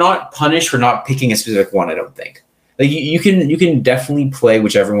 like you're not punished for not picking a specific one, I don't think. Like you can definitely play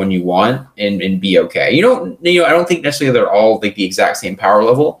whichever one you want and be okay. I don't think necessarily they're all like the exact same power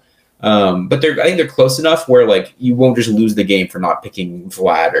level, But I think they're close enough where like you won't just lose the game for not picking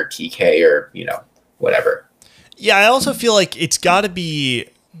Vlad or TK or whatever. Yeah, I also feel like it's got to be.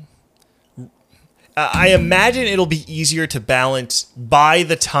 I imagine it'll be easier to balance by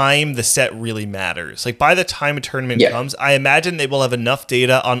the time the set really matters. Like by the time a tournament comes, I imagine they will have enough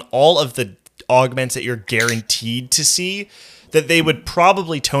data on all of the augments that you're guaranteed to see that they would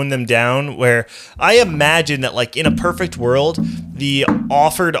probably tone them down, where I imagine that like in a perfect world, the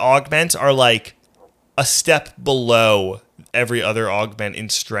offered augments are like a step below every other augment in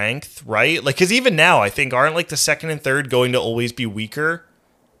strength, right? Like, because even now, I think, aren't like the second and third going to always be weaker?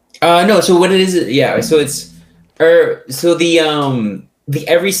 No, so what it is, so it's so the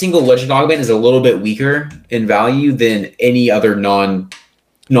every single legend augment is a little bit weaker in value than any other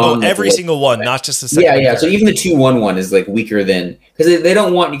every single one, not just the second. Yeah. So even the 2/1/1 is like weaker than, because they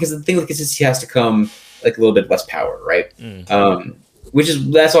don't want, because the thing with consistency has to come like a little bit less power, right?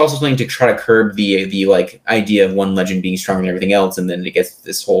 That's also something to try to curb the like idea of one legend being stronger than everything else, and then it gets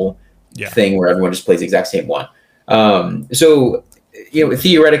this whole thing where everyone just plays the exact same one. So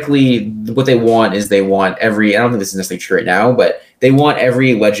theoretically, what they want is they want every, I don't think this is necessarily true right now, but they want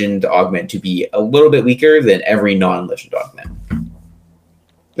every legend augment to be a little bit weaker than every non-legend augment.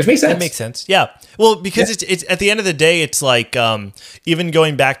 Which makes sense. That makes sense. Yeah. Well, because it's at the end of the day, it's like even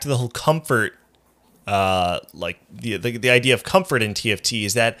going back to the whole comfort, like the idea of comfort in TFT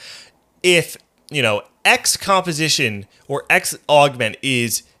is that if X composition or X augment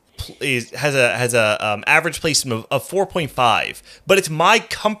has a average placement of 4.5, but it's my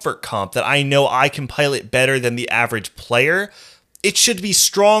comfort comp that I know I can pilot better than the average player, it should be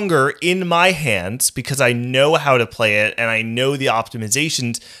stronger in my hands because I know how to play it and I know the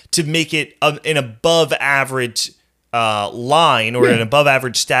optimizations to make it an above average line or an above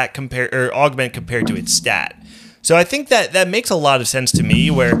average stat or augment compared to its stat. So I think that makes a lot of sense to me,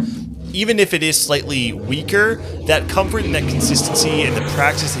 where even if it is slightly weaker, that comfort and that consistency and the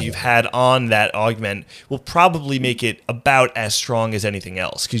practice that you've had on that augment will probably make it about as strong as anything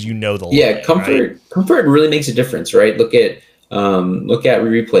else because the line, comfort really makes a difference, right? Look at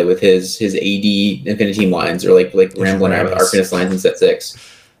replay with his AD Infinity Team lines, or like Ramblin' Arcanist lines in set 6,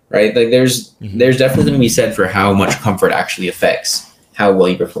 right? Like there's definitely something to be said for how much comfort actually affects how well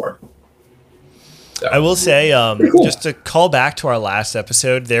you perform. So, I will say, cool. Just to call back to our last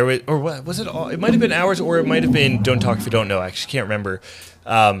episode, there was, or what was it? It might have been ours, or it might have been Don't Talk If You Don't Know. I actually can't remember.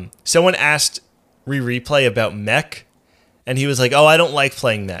 Someone asked replay about mech, and he was like, "Oh, I don't like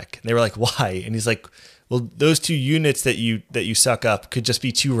playing mech." And they were like, "Why?" And he's like, "Well, those 2 units that you suck up could just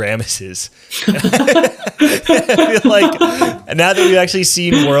be 2 Ramesses." I feel like, and now that we've actually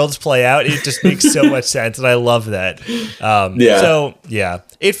seen Worlds play out, it just makes so much sense, and I love that. So yeah,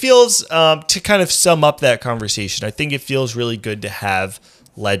 it feels to kind of sum up that conversation, I think it feels really good to have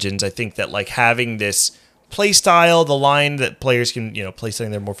legends. I think that like having this play style, the line that players can play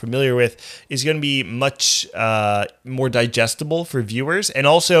something they're more familiar with, is going to be much more digestible for viewers, and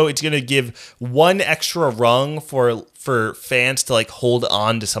also it's going to give one extra rung for fans to like hold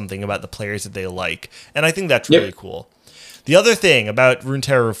on to something about the players that they like, and I think that's really cool. The other thing about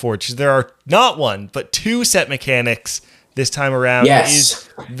Runeterra Reforged is there are not 1 but 2 set mechanics this time around. Is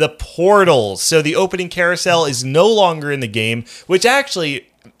the portals. So the opening carousel is no longer in the game, which actually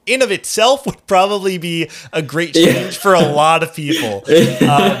in of itself would probably be a great change for a lot of people.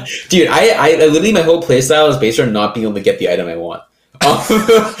 Dude, I literally, my whole playstyle is based on not being able to get the item I want.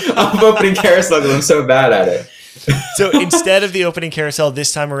 I'm opening carousel because I'm so bad at it. So instead of the opening carousel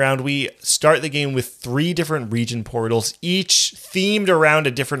this time around, we start the game with 3 different region portals, each themed around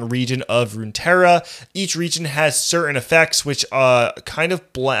a different region of Runeterra. Each region has certain effects, which kind of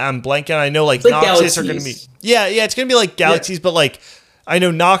I'm blanking. I know like Noxus Galaxies. Are going to be it's going to be like Galaxies, but like I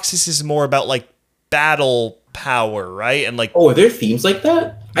know Noxus is more about like battle power, right? And like, are there themes like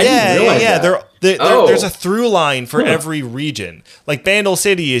that? I didn't realize that. There's a through line for every region. Like Bandle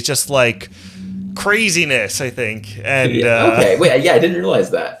City is just like craziness, I think. And okay, wait, I didn't realize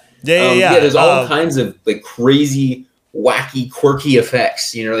that. Yeah. There's all kinds of like crazy, wacky, quirky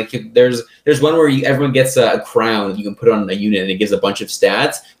effects. Like there's one where everyone gets a crown you can put on a unit and it gives a bunch of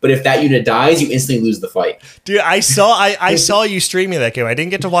stats. But if that unit dies, you instantly lose the fight. Dude, I saw you streaming that game. I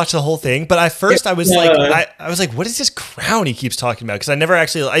didn't get to watch the whole thing, but at first I was like, what is this crown he keeps talking about? Because I never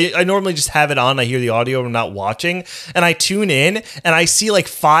actually, I normally just have it on. I hear the audio and I'm not watching, and I tune in and I see like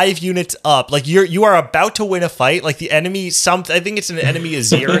 5 units up. Like you are about to win a fight. Like the enemy, I think it's an enemy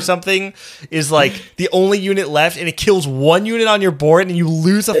Azir or something, is like the only unit left, and it kills 1 unit on your board, and you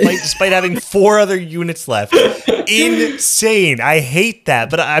lose a fight despite having 4 other units left. Insane. I hate that,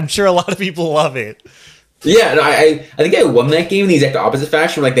 but I'm sure a lot of people love it. Yeah, no, I think I won that game in the exact opposite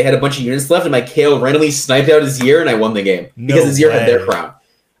fashion. Like they had a bunch of units left, and my Kale randomly sniped out his Azir, and I won the game because Azir had their crown.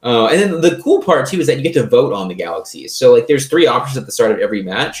 And then the cool part too is that you get to vote on the galaxies. So like there's 3 options at the start of every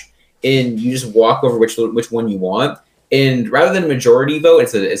match, and you just walk over which one you want. And rather than a majority vote,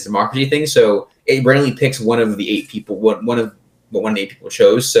 it's a democracy thing. So it randomly picks one of the 8 people, one of the 8 people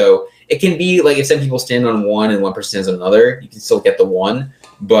chose. So it can be like if 7 people stand on one and 1 person stands on another, you can still get the one,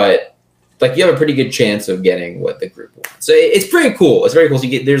 but like you have a pretty good chance of getting what the group wants. So it's pretty cool. It's very cool. So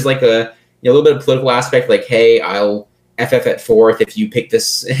there's like a little bit of political aspect, like, hey, I'll FF at 4th if you pick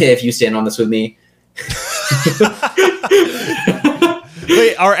this, if you stand on this with me.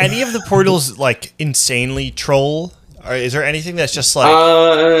 Wait, are any of the portals like insanely troll? Or is there anything that's just like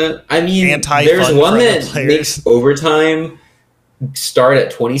I mean, there's one that makes overtime start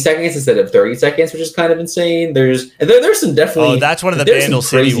at 20 seconds instead of 30 seconds, which is kind of insane. There's some definitely. Oh, that's one of the Vandal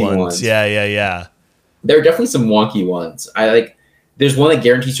City ones. Yeah. There are definitely some wonky ones. There's one that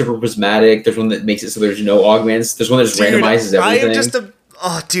guarantees super prismatic. There's one that makes it so there's no augments. There's one that just randomizes everything.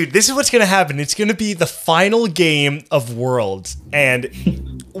 Dude, this is what's going to happen. It's going to be the final game of Worlds,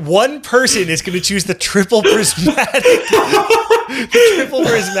 and one person is going to choose the triple prismatic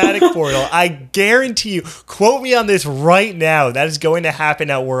portal. I guarantee you, quote me on this right now, that is going to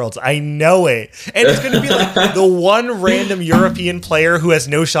happen at Worlds. I know it. And it's going to be like the one random European player who has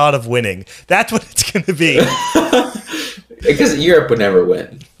no shot of winning. That's what it's going to be. Because Europe would never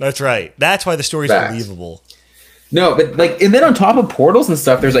win. That's right. That's why the story's believable. No, but like, and then on top of portals and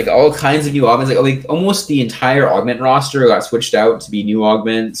stuff, there's like all kinds of new augments. Like almost the entire augment roster got switched out to be new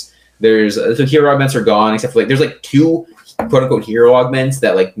augments. So hero augments are gone, except for like there's like 2 quote unquote hero augments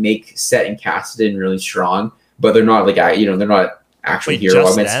that like make Set and Kassadin really strong, but they're not like they're not actual hero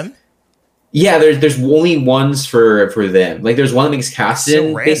augments. Them? Yeah, there's only ones for them. Like there's one that makes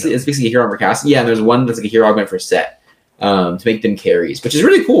Kassadin it's basically a hero augment for Kassadin. Yeah, and there's one that's like a hero augment for Set to make them carries, which is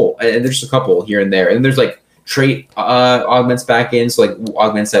really cool. And there's just a couple here and there, and then there's like trait augments back in, so like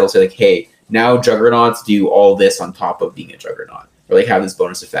augments that'll say like, hey, now juggernauts do all this on top of being a juggernaut, or like have this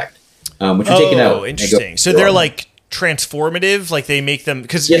bonus effect, which are taken out. Interesting. So they're like transformative, like they make them,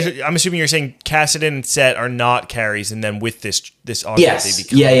 because I'm assuming you're saying Kassadin and Set are not carries, and then with this augment they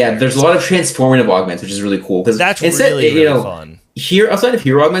become carries. There's a lot of transformative augments, which is really cool, because that's really fun. Here, outside of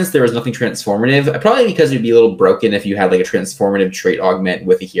hero augments, there was nothing transformative, probably because it would be a little broken if you had like a transformative trait augment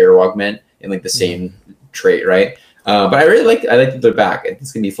with a hero augment in like the same trait, right? But I like that they're back.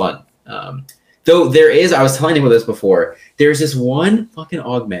 It's gonna be fun. Though there is, I was telling you about this before, there's this one fucking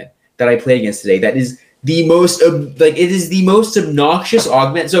augment that I played against today that is the most obnoxious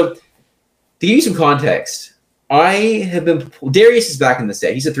augment. So to give you some context, Darius is back in the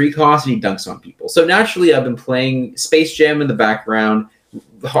set. He's a 3-cost and he dunks on people. So naturally I've been playing Space Jam in the background,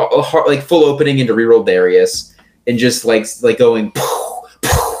 like full opening into reroll Darius, and just like going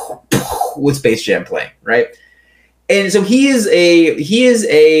with Space Jam playing, right? And so he is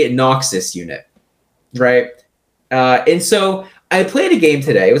a Noxus unit, right? And so I played a game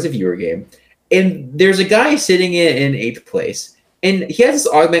today. It was a viewer game, and there's a guy sitting in 8th place, and he has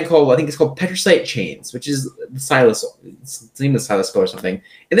this augment called, I think it's called Petricite Chains, which is the Silas. It's the name of the Silas spell or something.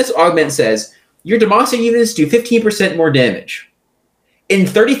 And this augment says your Demacia units do 15% more damage, and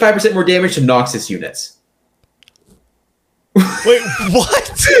 35% more damage to Noxus units. Wait,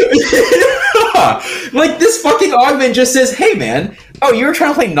 what? Yeah. Like this fucking augment just says, hey man, oh, you were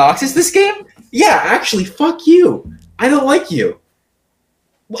trying to play Noxus this game? Yeah, actually, fuck you. I don't like you.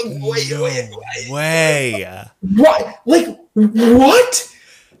 Wait. Way. What? Like, what?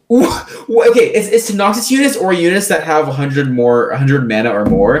 Okay, it's to Noxus units or units that have 100 mana or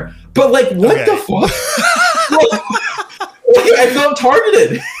more. But like, what the fuck? I felt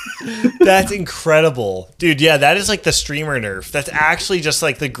targeted. That's incredible, dude. Yeah, that is like the streamer nerf. That's actually just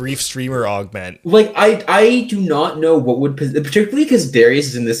like the grief streamer augment. Like I do not know what would, particularly because Darius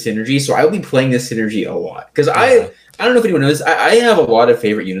is in this synergy, so I will be playing this synergy a lot. Because I don't know if anyone knows, I have a lot of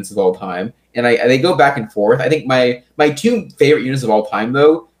favorite units of all time, and they go back and forth. I think my 2 favorite units of all time,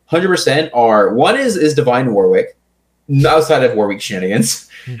 though, 100% are, one is Divine Warwick, outside of Warwick shenanigans.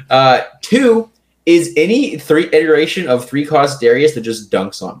 2 is any iteration of 3-cost Darius that just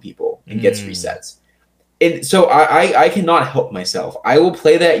dunks on people and gets resets. And so I cannot help myself. I will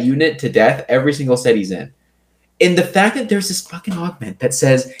play that unit to death every single set he's in. And the fact that there's this fucking augment that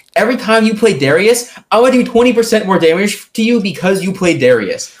says, every time you play Darius, I'm going to do 20% more damage to you because you play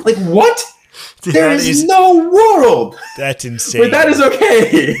Darius. Like, what? There is no world. That's insane. But that is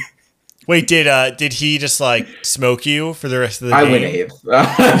okay. Wait, did he just like smoke you for the rest of the game? I went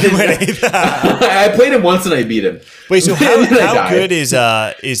eighth. I played him once and I beat him. Wait, so how good is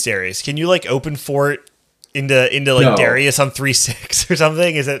Darius? Can you like open fort into like No. Darius on 3-6 or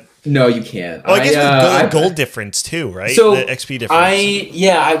something? Is it? No, you can't. Oh, I guess with gold difference too, right? So the XP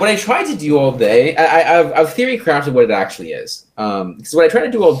difference. What I try to do all day, I've theory crafted what it actually is. Because what I tried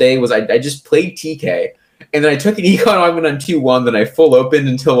to do all day was I just played TK, and then I took an econ augment on 2-1, then I full opened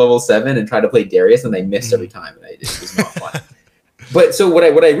until level 7 and tried to play Darius, and I missed every time, and it was not fun. But so what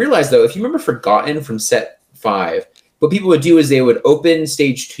I realized though, if you remember Forgotten from set 5, what people would do is they would open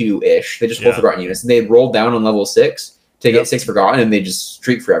stage 2-ish, they just hold Forgotten units, and they'd roll down on level 6 to get 6 Forgotten, and they just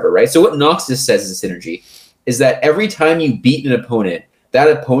streak forever, right? So what Noxus says is a synergy is that every time you beat an opponent, that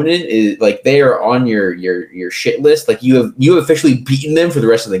opponent is like they are on your shit list. Like you have officially beaten them for the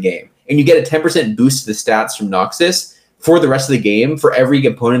rest of the game, and you get a 10% boost to the stats from Noxus for the rest of the game for every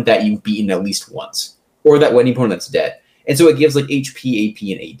opponent that you've beaten at least once, or that any opponent that's dead. And so it gives like HP, AP,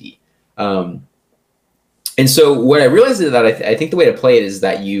 and AD. And so what I realized is that I think the way to play it is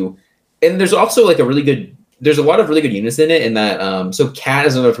that and there's also like there's a lot of really good units in it. In that, so Cat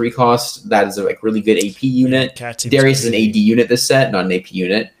is another 3 cost that is a like really good AP unit. Darius is an AD unit this set, not an AP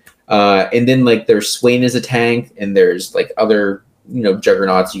unit. And then like there's Swain as a tank, and there's like other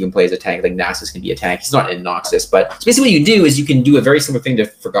juggernauts you can play as a tank. Like Nasus can be a tank. He's not in Noxus, but basically what you do is you can do a very similar thing to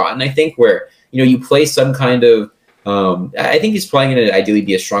Forgotten, I think, where you play some kind of I think he's probably going to ideally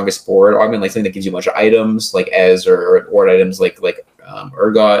be a strongest board augment, like something that gives you a bunch of items, like Ez or items like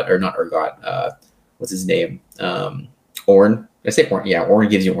Urgot or not Urgot. What's his name? Ornn. I say Ornn. Yeah, Ornn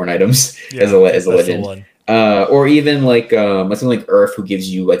gives you Ornn items as a legend. Or even like something like Earth, who gives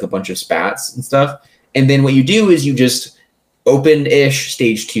you like a bunch of spats and stuff. And then what you do is you just open-ish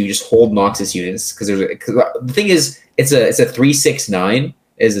stage 2, just hold Noxus units, because the thing is it's a 3-6-9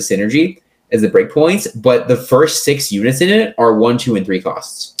 as a synergy as the breakpoints, but the first 6 units in it are 1, 2, and 3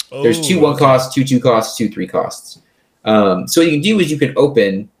 costs. There's 2 1 costs, 2 2 costs, 2 3 costs. So what you can do is you can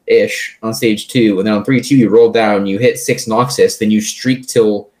open-ish on stage 2, and then on 3-2 you roll down, you hit 6 Noxus, then you streak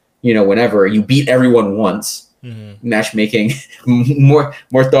till whenever you beat everyone once. Matchmaking, more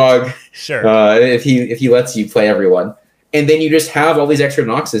dog. Sure. If he lets you play everyone, and then you just have all these extra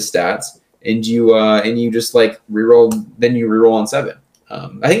Noxus stats, and you just like reroll. Then you reroll on 7.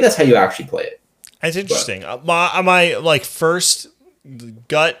 I think that's how you actually play it. That's interesting. My like first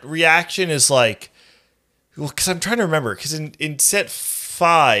gut reaction is like, well, because I'm trying to remember, because in set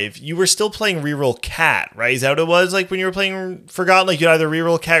 5 you were still playing reroll Cat, right? Is that what it was like when you were playing Forgotten? Like you'd either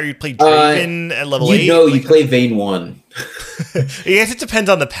reroll Cat or you'd play Draven at level 8. No, you play Vayne 1. I guess it depends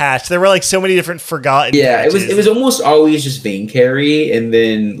on the patch. There were like so many different Forgotten. Yeah, patches. it was almost always just Vayne carry, and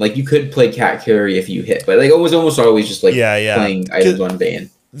then like you could play Cat carry if you hit, but like it was almost always just like playing items on Vayne.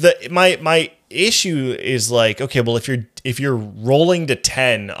 My issue is like, okay, well if you're rolling to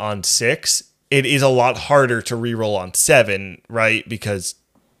 10 on 6, it is a lot harder to reroll on 7, right? Because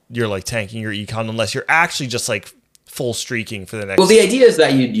you're like tanking your econ unless you're actually just like full streaking for the next. Well, the idea is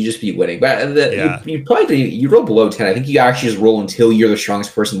that you just be winning, but you probably you roll below 10. I think you actually just roll until you're the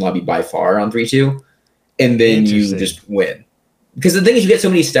strongest person in the lobby by far on 3-2, and then you just win. Because the thing is, you get so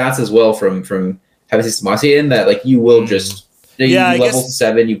many stats as well from having Systemacia in that like you will just you level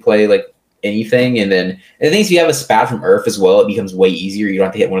 7, you play like anything, and then the thing is, if you have a spat from Earth as well, it becomes way easier. You don't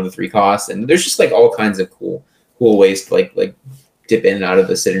have to hit one of the 3 costs, and there's just like all kinds of cool ways to like dip in and out of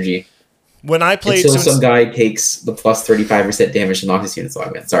the synergy. When I played, until some guy takes the plus 35% damage to Noxus units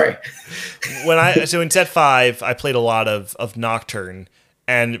augment. Sorry. So in set 5, I played a lot of Nocturne,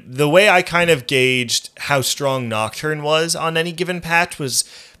 and the way I kind of gauged how strong Nocturne was on any given patch was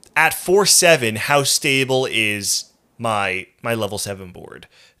at 4-7, how stable is my level 7 board.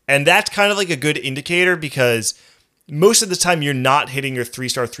 And that's kind of like a good indicator, because most of the time you're not hitting your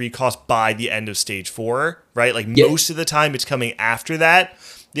 3-star 3 cost by the end of stage 4, right? Like most of the time it's coming after that.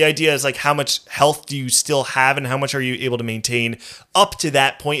 The idea is like, how much health do you still have and how much are you able to maintain up to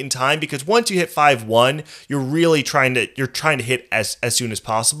that point in time? Because once you hit 5-1, you're really trying to hit as soon as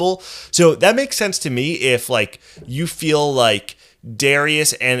possible. So that makes sense to me if like you feel like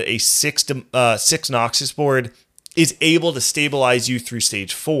Darius and a 6 Noxus board is able to stabilize you through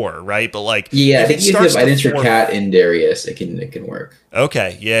stage 4, right? But like, I think if you have items for Cat in Darius, it can work.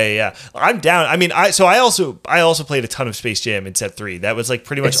 Okay, yeah. I'm down. I mean, I also played a ton of Space Jam in set 3. That was like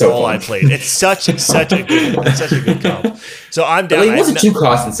pretty much all I played. It's such a good comp. So I'm down. Well, he was a 2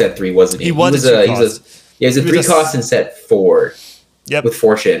 cost in set 3, wasn't he? He was a 3 cost in set 4. Yep. With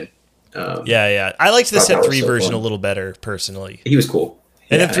Fortune. I liked the set 3 version a little better personally. He was cool.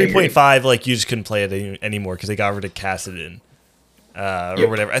 And then 3.5, like you just couldn't play it anymore because they got rid of Kassadin, or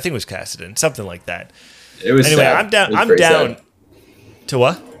whatever. I think it was Kassadin, something like that. It was anyway. Sad. I'm down. To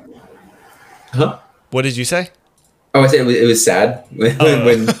what? Huh? What did you say? Oh, I said it was sad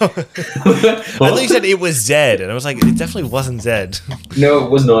when. I thought you said it was Zed, and I was like, it definitely wasn't Zed. No,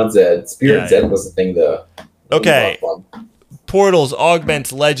 it was not Zed. Spirit Zed was the thing, though. Okay. Portals,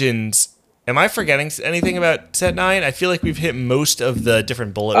 augments, legends. Am I forgetting anything about set 9? I feel like we've hit most of the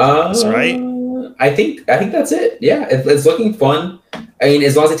different bullet points, right? I think that's it. Yeah, it's looking fun. I mean,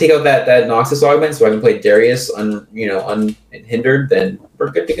 as long as I take out that Noxus augment, so I can play Darius unhindered, then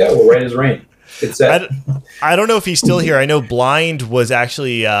we're good to go. We're right as rain. Good set. I don't know if he's still here. I know Blind was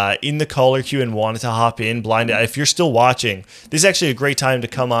actually in the caller queue and wanted to hop in. Blind, if you're still watching, this is actually a great time to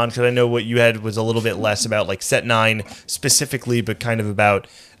come on, because I know what you had was a little bit less about like set 9 specifically, but kind of about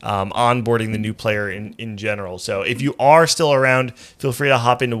onboarding the new player in general. So if you are still around, feel free to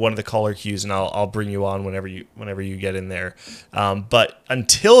hop into one of the caller queues, and I'll bring you on whenever you get in there. But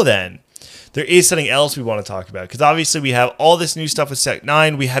until then, there is something else we want to talk about, because obviously we have all this new stuff with set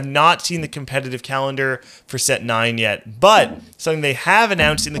 9. We have not seen the competitive calendar for set 9 yet, but something they have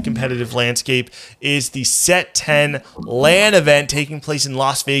announced in the competitive landscape is the set 10 LAN event taking place in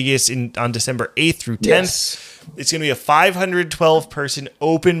Las Vegas on December 8th through 10th. Yes. It's going to be a 512-person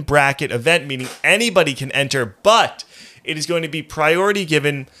open bracket event, meaning anybody can enter, but it is going to be priority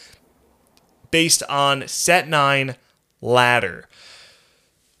given based on set 9 ladder.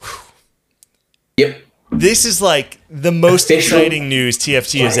 Yep. This is like the most exciting news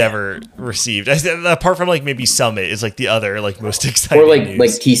TFT has ever received. Apart from like maybe Summit is like the other like most exciting news.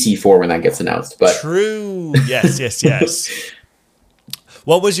 Like TC4 when that gets announced. But true. Yes.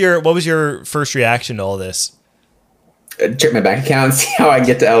 What was your first reaction to all this? Check my bank account, see how I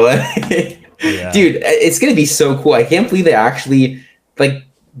get to LA. Yeah. Dude, it's gonna be so cool. I can't believe they actually like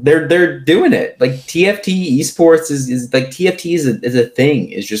they're doing it. Like TFT esports is like TFT is a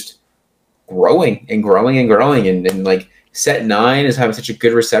thing. It's just growing and like set 9 is having such a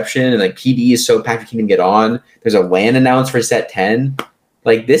good reception, and like PD is so packed you can't even get on. There's a LAN announced for set 10.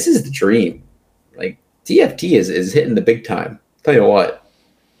 Like this is the dream. Like TFT is hitting the big time. Tell you what,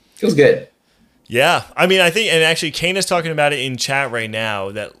 feels good. Yeah, I mean, I think, and actually Kane is talking about it in chat right now,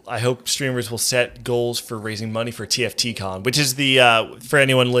 that I hope streamers will set goals for raising money for TFT Con, which is the, for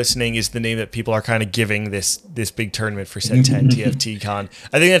anyone listening, is the name that people are kind of giving this big tournament for set 10 TFT Con.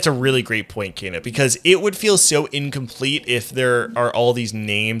 I think that's a really great point, Kana, because it would feel so incomplete if there are all these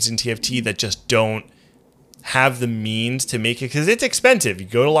names in TFT that just don't have the means to make it, because it's expensive. You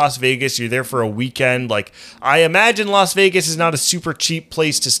go to Las Vegas, you're there for a weekend. Like, I imagine Las Vegas is not a super cheap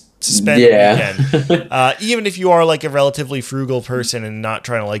place to spend a weekend. Even if you are like a relatively frugal person and not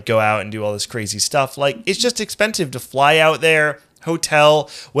trying to like go out and do all this crazy stuff, like it's just expensive to fly out there, hotel,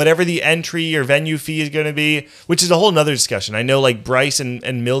 whatever the entry or venue fee is going to be, which is a whole nother discussion. I know like Bryce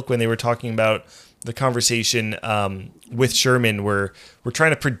and Milk, when they were talking about the conversation with Sherman, we're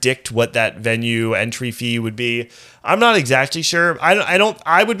trying to predict what that venue entry fee would be. I'm not exactly sure.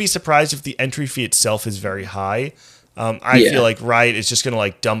 I would be surprised if the entry fee itself is very high. I feel like Riot is just going to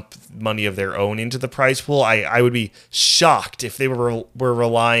like dump money of their own into the prize pool. I would be shocked if they were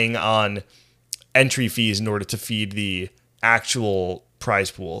relying on entry fees in order to feed the actual prize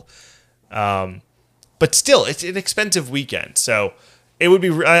pool. But still, it's an expensive weekend. So it would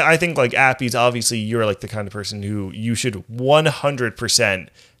be, I think like Appies, obviously you're like the kind of person who you should 100%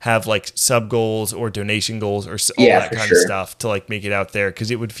 have like sub goals or donation goals or all that kind of stuff to like make it out there.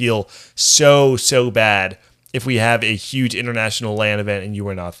 Cause it would feel so bad if we have a huge international LAN event and you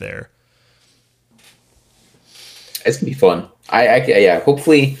were not there. It's gonna be fun. Yeah.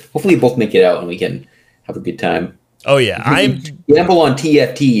 Hopefully both make it out and we can have a good time. Oh yeah, I'm gamble on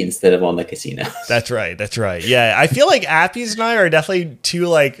TFT instead of on the casino. That's right. Yeah, I feel like Appies and I are definitely two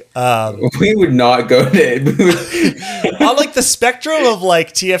like we would not go to on like the spectrum of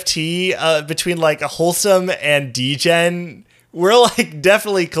like TFT between like a wholesome and DGen. We're like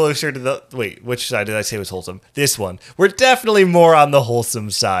definitely closer to the which side did I say was wholesome? This one. We're definitely more on the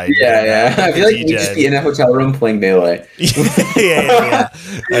wholesome side. Yeah. I feel like we just be in a hotel room playing Melee. yeah.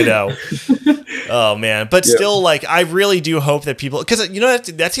 I know. Oh man, but still, like, I really do hope that people, because you know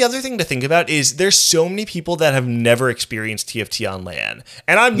that's the other thing to think about is there's so many people that have never experienced TFT on LAN,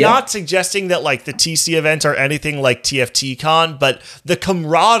 and I'm not suggesting that like the TC events are anything like TFT Con, but the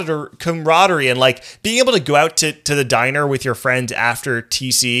camaraderie and like being able to go out to the diner with your friends after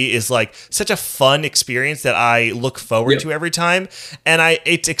TC is like such a fun experience that I look forward to every time, and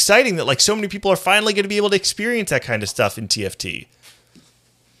it's exciting that like so many people are finally going to be able to experience that kind of stuff in TFT.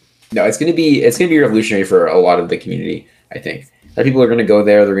 No, it's gonna be revolutionary for a lot of the community. I think that people are gonna go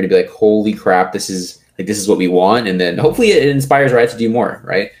there. They're gonna be like, "Holy crap! This is what we want." And then hopefully it inspires Riot to do more,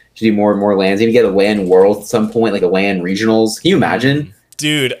 right? To do more and more LANs. Maybe get a LAN world at some point, like a LAN regionals. Can you imagine,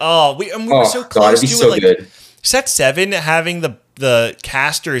 dude? Oh, we were so close to it. Like, good. Set 7 having the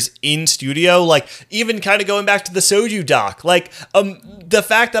casters in studio, like even kind of going back to the Soju doc, like the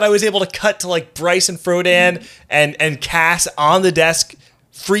fact that I was able to cut to like Bryce and Frodan and Cass on the desk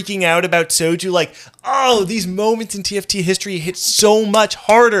freaking out about Soju, like, oh, these moments in TFT history hit so much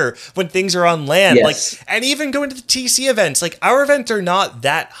harder when things are on land. Yes. Like, and even going to the TC events, like our events are not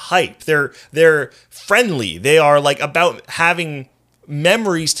that hype. They're friendly. They are like about having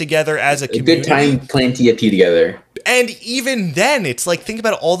memories together as a community. Good time playing TFT together. And even then, it's like, think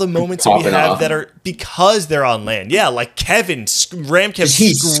about all the moments that we have that are because they're on land. Yeah, like Kevin, Ramkev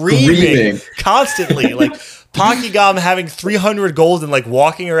screaming constantly. Like Pokygom having 300 gold and like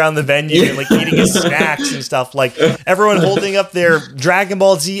walking around the venue and like eating his snacks and stuff. Like everyone holding up their Dragon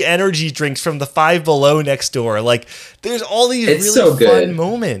Ball Z energy drinks from the Five Below next door. Like there's all these really fun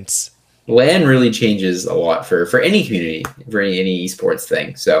moments. LAN really changes a lot for any community, for any esports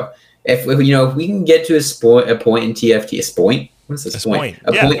thing. So if we can get to a point in TFT, what's this point?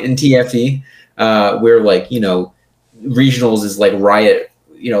 A point in TFT where like, regionals is like Riot,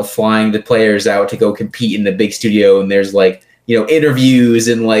 flying the players out to go compete in the big studio, and there's like, interviews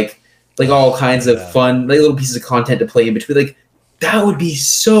and like all kinds of fun, like little pieces of content to play in between. Like that would be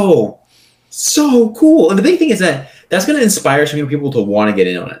so cool. And the big thing is that that's going to inspire some people to want to get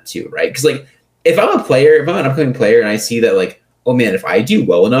in on it too, right? Because like if I'm an upcoming player and I see that like, oh man, if I do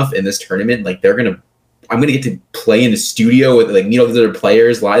well enough in this tournament, like I'm gonna get to play in the studio with like these other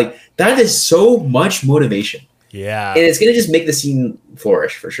players, like that is so much motivation. Yeah, and it's gonna just make the scene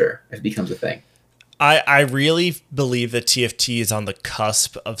flourish for sure if it becomes a thing. I really believe that TFT is on the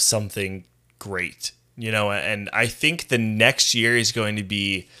cusp of something great, and I think the next year is going to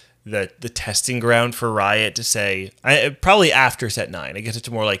be the testing ground for Riot to say, probably after set 9, I guess it's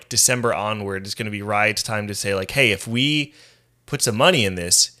more like December onward is going to be Riot's time to say like, hey, if we put some money in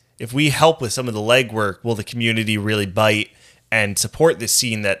this, if we help with some of the legwork, will the community really bite and support this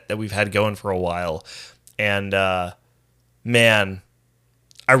scene that we've had going for a while? And man,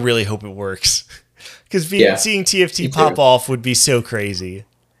 I really hope it works, because seeing TFT pop off would be so crazy.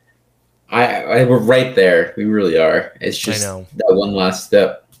 We're right there. We really are. It's just that one last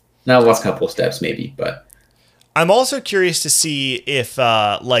step. Not the last couple of steps, maybe, but I'm also curious to see if,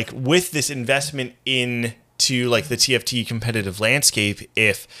 like, with this investment into like the TFT competitive landscape,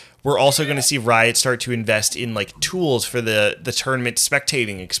 if we're also going to see Riot start to invest in like tools for the tournament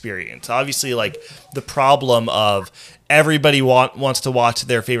spectating experience. Obviously, like the problem of everybody wants to watch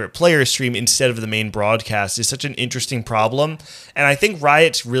their favorite player stream instead of the main broadcast is such an interesting problem. And I think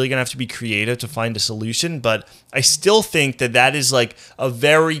Riot's really going to have to be creative to find a solution, but I still think that is like a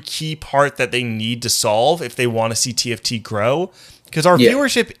very key part that they need to solve if they want to see TFT grow, because our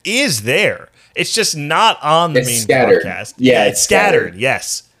viewership is there. It's just not on the main broadcast. Yeah, it's scattered.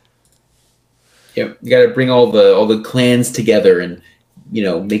 Yes. Yep. You got to bring all the clans together and,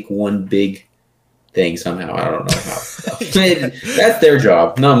 make one big thing somehow. I don't know how. That's their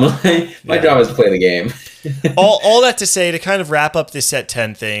job. Not my job is to play the game. all that to say, to kind of wrap up this set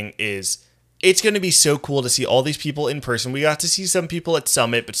 10 thing, is it's going to be so cool to see all these people in person. We got to see some people at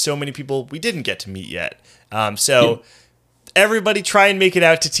Summit, but so many people we didn't get to meet yet. Everybody try and make it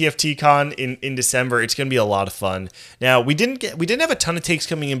out to TFT Con in December. It's going to be a lot of fun. Now, we didn't have a ton of takes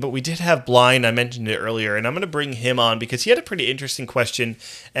coming in, but we did have Blind. I mentioned it earlier, and I'm going to bring him on because he had a pretty interesting question,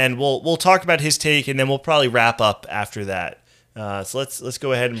 and we'll talk about his take, and then we'll probably wrap up after that. So let's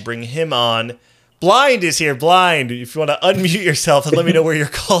go ahead and bring him on. Blind is here. Blind, if you want to unmute yourself and let me know where you're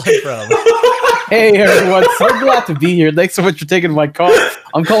calling from. Hey everyone, so glad to be here. Thanks so much for taking my call.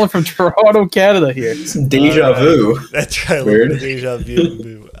 I'm calling from Toronto, Canada here. Some deja vu. That's right. Weird. Deja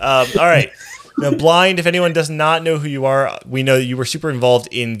vu. All right. Now, Blind, if anyone does not know who you are, we know that you were super involved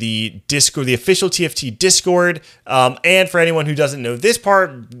in the Discord, the official TFT Discord. And for anyone who doesn't know this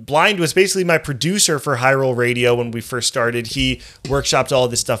part, Blind was basically my producer for High Roll Radio when we first started. He workshopped all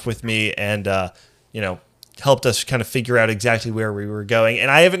this stuff with me and, helped us kind of figure out exactly where we were going. And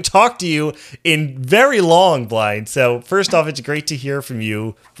I haven't talked to you in very long, Blind. So first off, it's great to hear from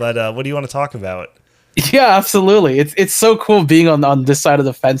you. But what do you want to talk about? Yeah, absolutely. It's so cool being on this side of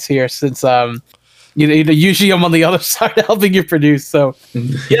the fence here, since usually I'm on the other side helping you produce. So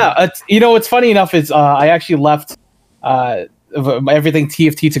yeah, what's funny enough is I actually left everything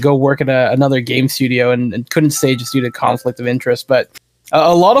TFT to go work at another game studio and couldn't stay just due to conflict of interest. But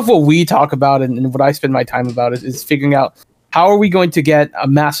a lot of what we talk about and what I spend my time about is figuring out how are we going to get a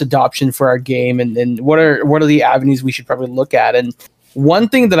mass adoption for our game, and what are the avenues we should probably look at. And one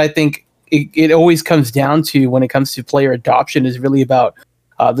thing that I think it always comes down to when it comes to player adoption is really about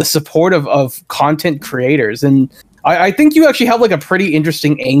the support of content creators. And I think you actually have like a pretty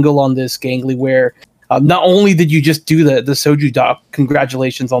interesting angle on this, Gangly, where Not only did you just do the Soju doc,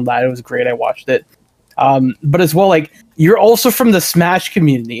 congratulations on that. It was great. I watched it. But as well, like, you're also from the Smash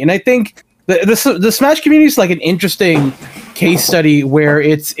community, and I think the Smash community is like an interesting case study where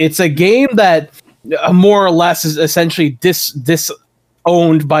it's a game that more or less is essentially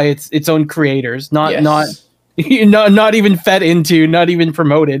disowned by its own creators, not even fed into, not even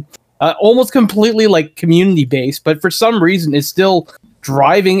promoted, almost completely like community based, but for some reason it's still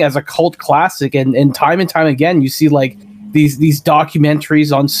driving as a cult classic, and time again you see like these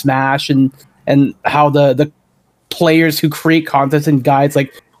documentaries on Smash and how the players who create content and guides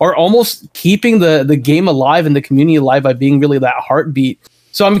like are almost keeping the game alive and the community alive by being really that heartbeat.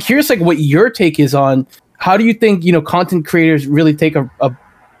 So I'm curious, like, what your take is on how do you think, content creators really take a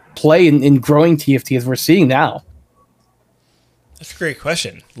play in growing TFT as we're seeing now? That's a great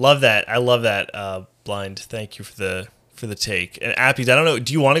question. Love that. I love that, Blind. Thank you for the take. And Appies, I don't know,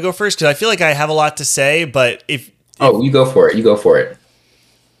 do you want to go first? Because I feel like I have a lot to say, but if you go for it. You go for it.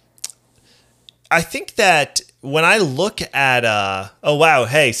 I think that when I look at oh wow,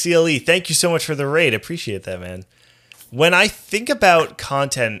 hey CLE, thank you so much for the raid. Appreciate that, man. When I think about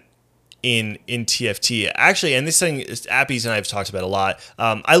content in TFT, actually, and this thing Appies and I have talked about a lot.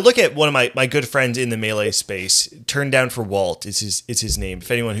 I look at one of my good friends in the Melee space, Turned Down for Walt is his name.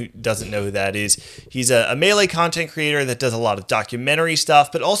 If anyone who doesn't know who that is, he's a Melee content creator that does a lot of documentary stuff,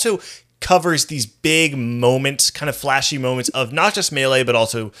 but also covers these big moments, kind of flashy moments of not just Melee, but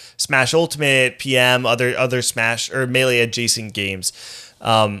also Smash Ultimate, PM, other Smash or Melee adjacent games.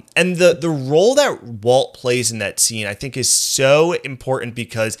 And the role that Walt plays in that scene, I think, is so important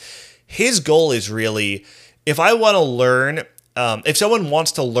because his goal is really, if I want to learn, if someone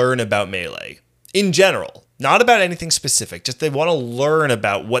wants to learn about Melee in general, not about anything specific, just they want to learn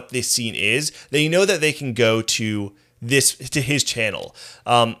about what this scene is, they know that they can go to his channel.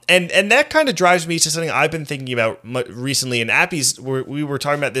 And that kind of drives me to something I've been thinking about recently. And Appies, we were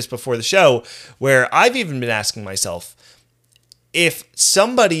talking about this before the show, where I've even been asking myself, if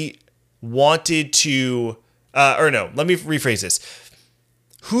somebody wanted to, or no, let me rephrase this.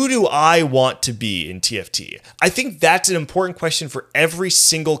 Who do I want to be in TFT? I think that's an important question for every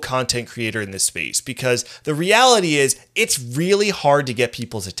single content creator in this space, because the reality is it's really hard to get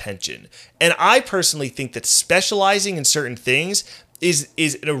people's attention. And I personally think that specializing in certain things is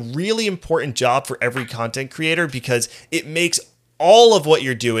a really important job for every content creator, because it makes all of what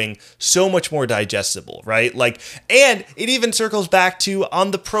you're doing so much more digestible, right? Like, and it even circles back to on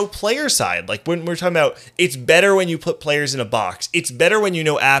the pro player side. Like when we're talking about, it's better when you put players in a box. It's better when you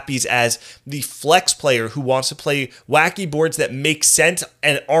know Appies as the flex player who wants to play wacky boards that make sense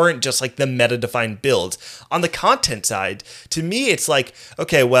and aren't just like the meta-defined builds. On the content side, to me, it's like,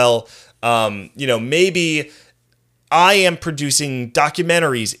 okay, well, maybe I am producing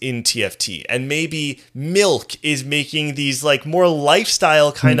documentaries in TFT, and maybe Milk is making these like more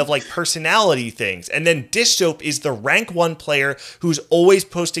lifestyle kind of like personality things. And then Dish Soap is the rank 1 player who's always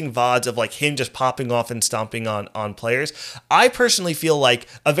posting VODs of like him just popping off and stomping on players. I personally feel like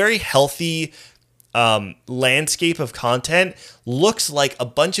a very healthy landscape of content looks like a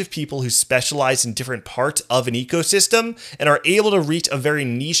bunch of people who specialize in different parts of an ecosystem and are able to reach a very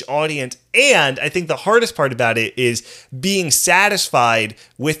niche audience. And I think the hardest part about it is being satisfied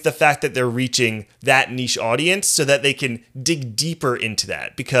with the fact that they're reaching that niche audience so that they can dig deeper into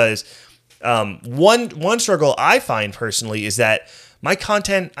that. Because one struggle I find personally is that my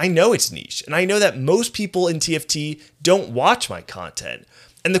content, I know it's niche, and I know that most people in TFT don't watch my content.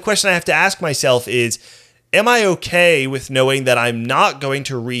 And the question I have to ask myself is, am I okay with knowing that I'm not going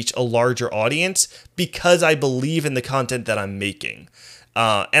to reach a larger audience because I believe in the content that I'm making?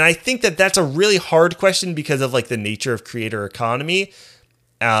 And I think that that's a really hard question because of like the nature of creator economy.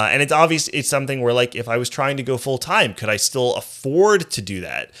 And it's obvious it's something where like, if I was trying to go full time, could I still afford to do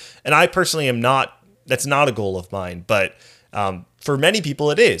that? And I personally am not, that's not a goal of mine, but for many people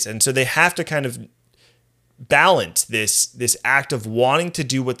it is. And so they have to kind of balance this act of wanting to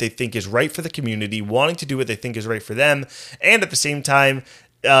do what they think is right for the community, wanting to do what they think is right for them, and at the same time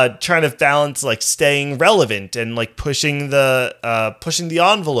trying to balance like staying relevant and like pushing the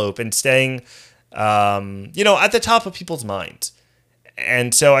envelope and staying at the top of people's minds.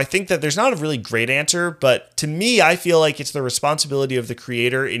 And so I think that there's not a really great answer, but to me, I feel like it's the responsibility of the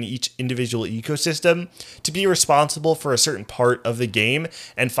creator in each individual ecosystem to be responsible for a certain part of the game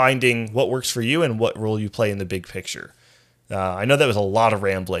and finding what works for you and what role you play in the big picture. I know that was a lot of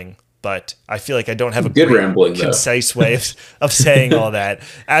rambling, but I feel like I don't have a good great, rambling, concise way of saying all that.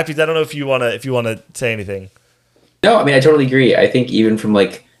 Appies, I don't know if you want to say anything. No, I mean, I totally agree. I think even from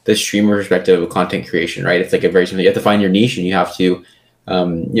like the streamer perspective of content creation, right? It's like a very simple, you have to find your niche and you have to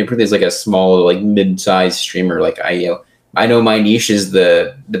Particularly as like a small, like mid-sized streamer, like I know my niche is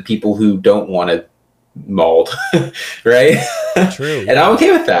the people who don't want to mauled, right? True. And I'm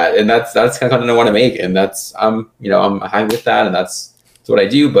okay with that, and that's kind of content I want to make, and that's I'm happy with that, and that's what I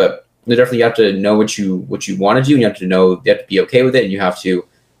do. But definitely you have to know what you want to do, and you have to be okay with it, and you have to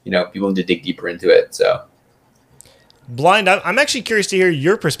be willing to dig deeper into it. So. Blind, I'm actually curious to hear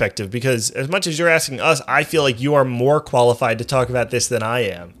your perspective, because as much as you're asking us, I feel like you are more qualified to talk about this than I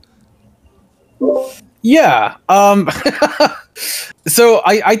am. Yeah. So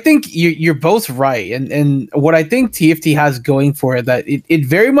I think you're both right, and what I think TFT has going for it, that it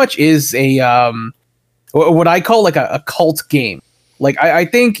very much is a what I call like a cult game. Like I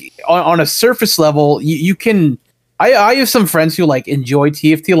think on a surface level, you can. I have some friends who like enjoy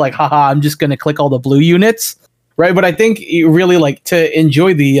TFT, like haha, I'm just gonna click all the blue units. Right, but I think you really like to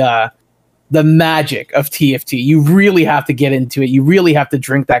enjoy the magic of TFT. You really have to get into it. You really have to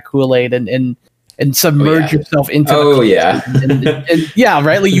drink that Kool-Aid and submerge yourself into. Oh yeah, and yeah,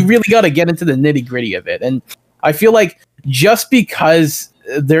 right. Like you really got to get into the nitty-gritty of it. And I feel like just because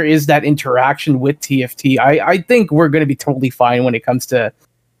there is that interaction with TFT, I think we're going to be totally fine when it comes to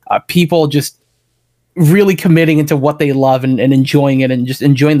people just really committing into what they love and enjoying it and just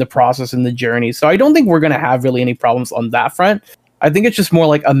enjoying the process and the journey. So I don't think we're going to have really any problems on that front. I think it's just more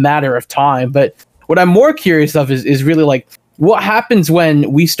like a matter of time. But what I'm more curious of is really like what happens when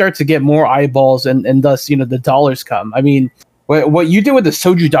we start to get more eyeballs and thus, the dollars come. I mean, what you did with the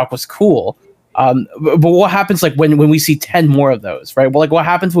Soju doc was cool. But what happens like when we see 10 more of those, right? Well, like what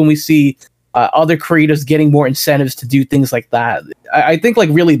happens when we see other creators getting more incentives to do things like that? I think like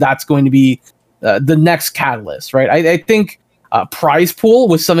really that's going to be the next catalyst, right? I think prize pool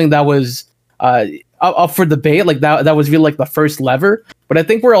was something that was up for debate. Like that was really like the first lever. But I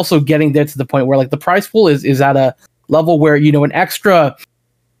think we're also getting there to the point where like the prize pool is at a level where an extra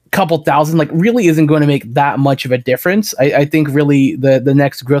couple thousand like really isn't going to make that much of a difference. I think really the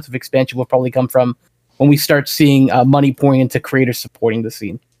next growth of expansion will probably come from when we start seeing money pouring into creators supporting the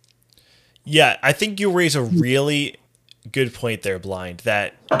scene. Yeah, I think you raise a really good point there, Blind,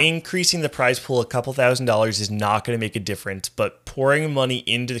 that increasing the prize pool a couple $1,000s is not going to make a difference, but pouring money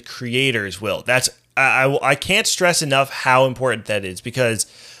into the creators will. That's I can't stress enough how important that is, because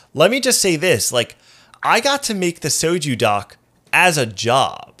let me just say this, like I got to make the Soju doc as a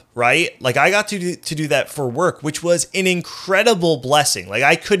job, right? Like I got to do that for work, which was an incredible blessing. Like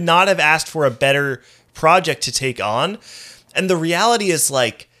I could not have asked for a better project to take on. And the reality is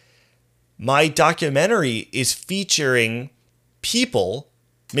like my documentary is featuring people,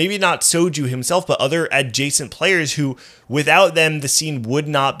 maybe not Soju himself, but other adjacent players who, without them, the scene would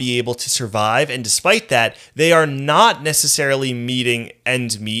not be able to survive. And despite that, they are not necessarily meeting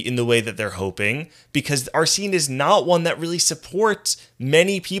ends meet in the way that they're hoping, because our scene is not one that really supports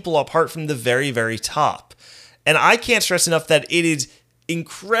many people apart from the very, very top. And I can't stress enough that it is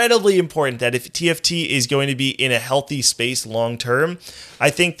incredibly important that if TFT is going to be in a healthy space long term, I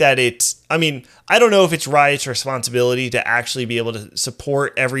think that I don't know if it's Riot's responsibility to actually be able to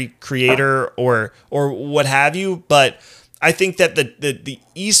support every creator or what have you, but I think that the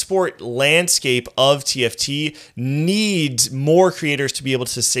esport landscape of TFT needs more creators to be able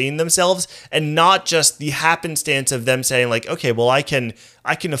to sustain themselves, and not just the happenstance of them saying like, okay, well, I can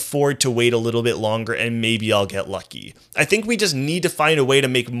afford to wait a little bit longer and maybe I'll get lucky. I think we just need to find a way to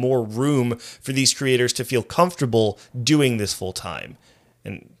make more room for these creators to feel comfortable doing this full time.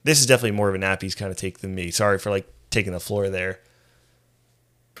 And this is definitely more of an Appy's kind of take than me. Sorry for like taking the floor there.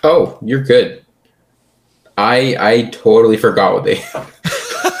 Oh, you're good. I totally forgot what they.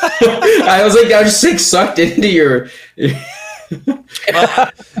 I was just like sucked into your.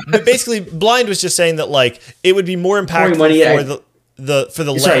 But basically, Blind was just saying that like it would be more impactful for the sorry,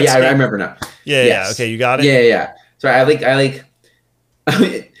 landscape. yeah, I remember now. Yeah, yes. Yeah. Okay, you got it. Yeah. Sorry,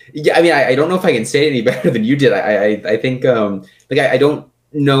 yeah, I mean, I don't know if I can say it any better than you did. I think I don't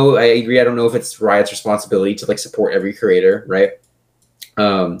know. I agree. I don't know if it's Riot's responsibility to like support every creator, right?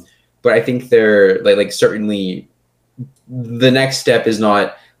 But I think they're like certainly the next step is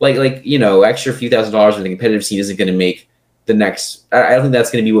not extra few $1,000s in the competitive scene isn't going to make the next. I don't think that's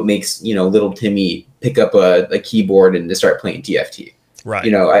going to be what makes little Timmy pick up a keyboard and to start playing TFT.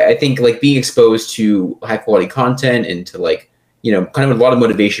 Right. I think like being exposed to high quality content and to like kind of a lot of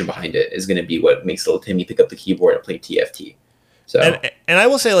motivation behind it is going to be what makes little Timmy pick up the keyboard and play TFT. So and I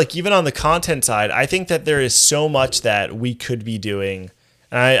will say like even on the content side, I think that there is so much that we could be doing.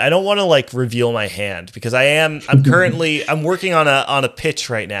 And I don't want to like reveal my hand because I'm working on a pitch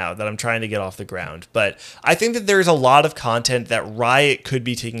right now that I'm trying to get off the ground. But I think that there's a lot of content that Riot could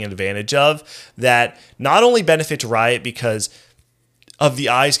be taking advantage of that not only benefits Riot because of the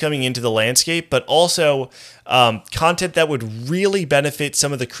eyes coming into the landscape, but also content that would really benefit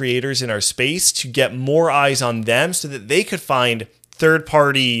some of the creators in our space to get more eyes on them so that they could find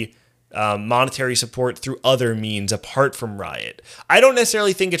third-party monetary support through other means apart from Riot. I don't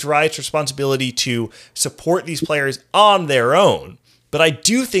necessarily think it's Riot's responsibility to support these players on their own, but I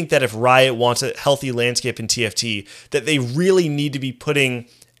do think that if Riot wants a healthy landscape in TFT, that they really need to be putting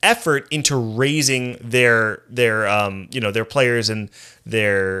effort into raising their players and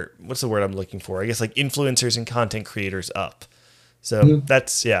their, what's the word I'm looking for? I guess like influencers and content creators up. So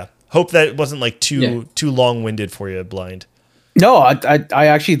that's, hope that wasn't like too long-winded for you, Blind. No, I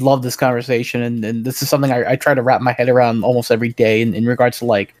actually love this conversation, and this is something I try to wrap my head around almost every day in regards to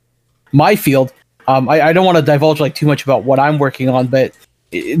like my field. I don't want to divulge like too much about what I'm working on, but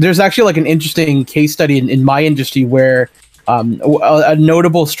there's actually like an interesting case study in my industry where a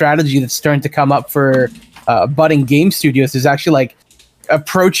notable strategy that's starting to come up for budding game studios is actually like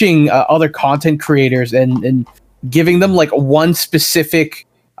approaching other content creators and giving them like one specific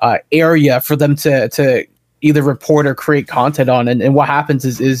area for them to either report or create content on. And what happens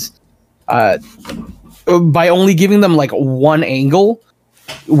is by only giving them like one angle,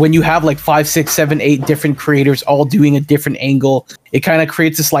 when you have like 5, 6, 7, 8 different creators all doing a different angle, it kind of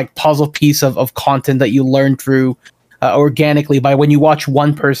creates this like puzzle piece of content that you learn through organically by when you watch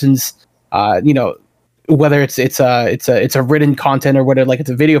one person's, whether it's a written content or whether like it's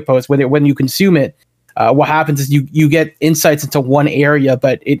a video post, when you consume it, what happens is you get insights into one area,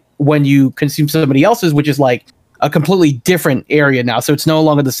 but when you consume somebody else's, which is like a completely different area now, so it's no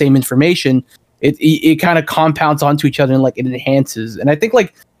longer the same information. It kind of compounds onto each other and like it enhances. And I think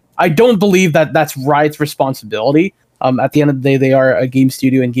like I don't believe that that's Riot's responsibility. At the end of the day, they are a game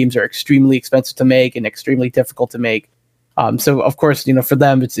studio, and games are extremely expensive to make and extremely difficult to make. So of course, for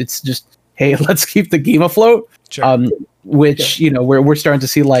them, it's just, hey, let's keep the game afloat. Sure. Which we're starting to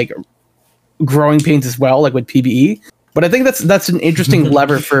see like growing pains as well, like with PBE. But I think that's an interesting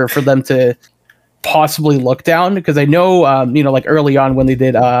lever for them to possibly look down, because I know like early on when they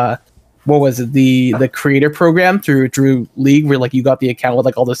did what was it, the creator program through League, where like you got the account with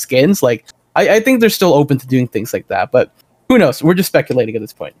like all the skins. Like I think they're still open to doing things like that, but who knows? We're just speculating at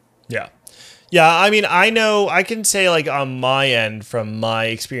this point. Yeah, I mean, I know I can say like on my end from my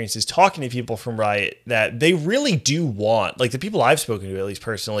experiences talking to people from Riot that they really do want, like the people I've spoken to at least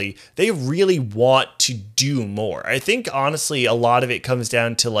personally, they really want to do more. I think honestly a lot of it comes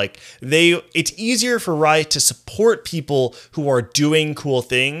down to like it's easier for Riot to support people who are doing cool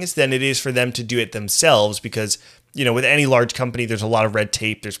things than it is for them to do it themselves, because with any large company, there's a lot of red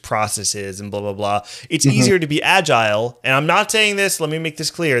tape, there's processes and blah, blah, blah. It's easier to be agile. And I'm not saying this, let me make this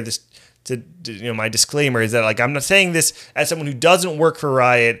clear. My disclaimer is that like I'm not saying this as someone who doesn't work for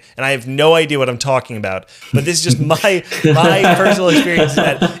Riot and I have no idea what I'm talking about, but this is just my personal experience,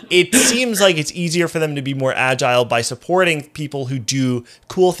 that it seems like it's easier for them to be more agile by supporting people who do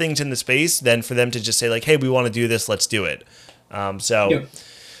cool things in the space than for them to just say like, hey, we want to do this, let's do it.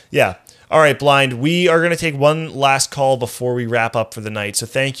 Yeah. All right, Blind, we are going to take one last call before we wrap up for the night. So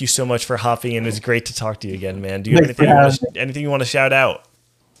thank you so much for hopping in. It was great to talk to you again, man. Do you have anything you want to shout out?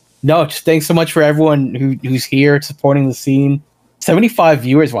 No, just thanks so much for everyone who's here supporting the scene. 75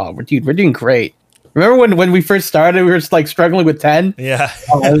 viewers. Wow, we're doing great. Remember when we first started, we were just like struggling with 10? Yeah.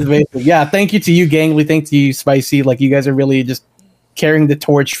 That was amazing. Yeah, thank you to you, Gangly. Thanks to you, Spicy. Like, you guys are really just carrying the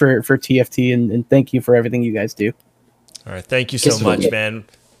torch for TFT, and thank you for everything you guys do. All right, thank you so much, man.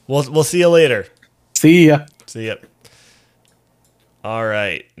 We'll see you later. See ya. All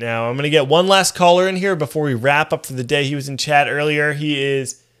right. Now, I'm going to get one last caller in here before we wrap up for the day. He was in chat earlier. He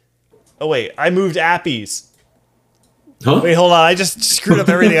is... Oh, wait. I moved Appies. Huh? Wait, hold on. I just screwed up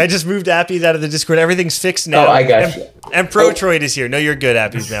everything. I just moved Appies out of the Discord. Everything's fixed now. Oh, I got you. And Protroid is here. No, you're good,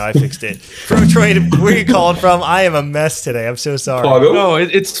 Appies, now. I fixed it. Protroid, where are you calling from? I am a mess today. I'm so sorry. No,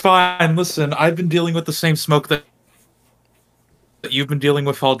 it's fine. Listen, I've been dealing with the same smoke that you've been dealing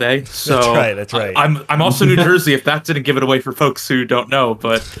with all day. So That's right. I'm also New Jersey, if that didn't give it away for folks who don't know.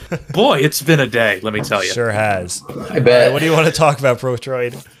 But boy, it's been a day, let me tell you. Sure has. I bet. Right, what do you want to talk about,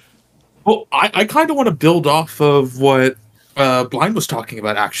 Protroid? Well, I kind of want to build off of what Blind was talking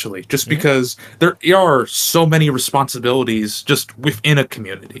about, actually, just because there are so many responsibilities just within a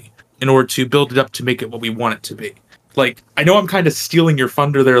community in order to build it up to make it what we want it to be. Like, I know I'm kind of stealing your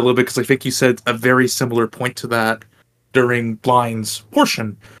thunder there a little bit, because I think you said a very similar point to that during Blind's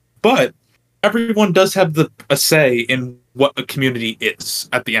portion, but everyone does have a say in what a community is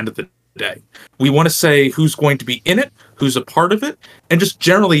at the end of the day. We want to say who's going to be in it, who's a part of it, and just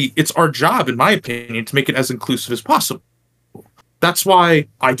generally, it's our job, in my opinion, to make it as inclusive as possible. That's why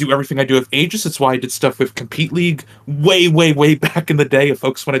I do everything I do with Aegis. It's why I did stuff with Compete League way, way, way back in the day, if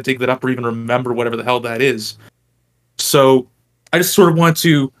folks want to dig that up or even remember whatever the hell that is. So I just sort of want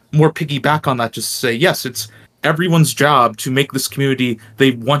to more piggyback on that, just to say, yes, it's everyone's job to make this community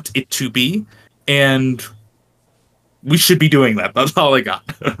they want it to be, and we should be doing that. That's all I got.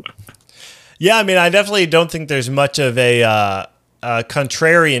 Yeah, I mean, I definitely don't think there's much of a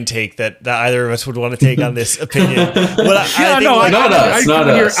contrarian take that either of us would want to take on this opinion. But I'm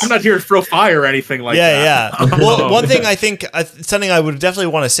not here to throw fire or anything like that. Yeah. Well, one thing I think, something I would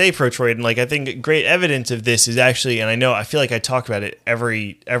definitely want to say, Protroid, and like I think great evidence of this is actually, and I feel like I talk about it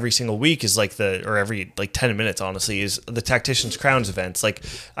every single week, is like every 10 minutes, honestly, is the Tactician's Crowns events. Like,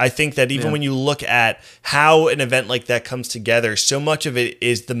 I think that even when you look at how an event like that comes together, so much of it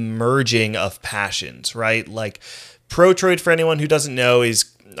is the merging of passions, right? Like, Protroid, for anyone who doesn't know, is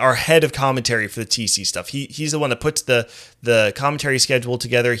our head of commentary for the TC stuff. He's the one that puts the commentary schedule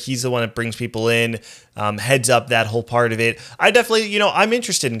together. He's the one that brings people in, heads up that whole part of it. I definitely, I'm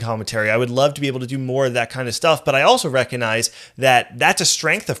interested in commentary. I would love to be able to do more of that kind of stuff, but I also recognize that that's a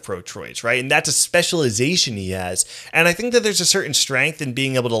strength of Protroid's, right? And that's a specialization he has. And I think that there's a certain strength in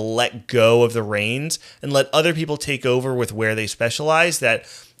being able to let go of the reins and let other people take over with where they specialize. That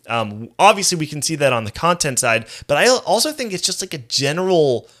obviously we can see that on the content side, but I also think it's just like a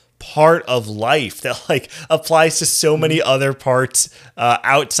general part of life that like applies to so many other parts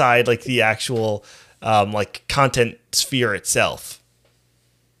outside like the actual like content sphere itself.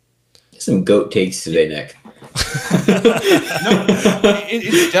 Some goat takes today, Nick.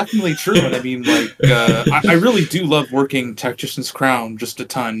 It's definitely true. And I mean, like, I really do love working Tactician's Crown just a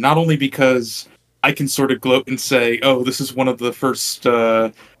ton, not only because I can sort of gloat and say, oh, this is one of the first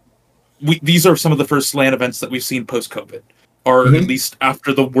these are some of the first LAN events that we've seen post-COVID, or at least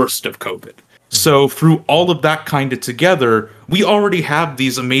after the worst of COVID. So through all of that kind of together, we already have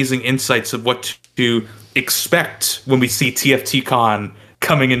these amazing insights of what to expect when we see TFTCon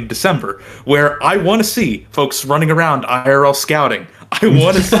coming in December, where I want to see folks running around IRL scouting. I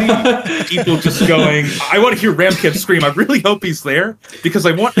want to see people just going, I want to hear Ramkid scream. I really hope he's there, because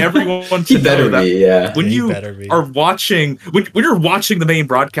I want everyone to know that when you are watching, when you're watching the main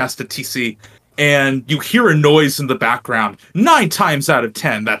broadcast at TC and you hear a noise in the background, 9 times out of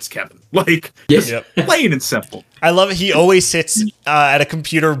 10, that's Kevin. Like, just plain and simple. I love it. He always sits at a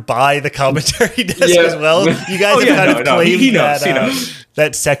computer by the commentary desk as well. You guys have kind of claimed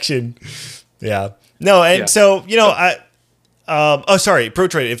that section. Yeah. No, and so, sorry,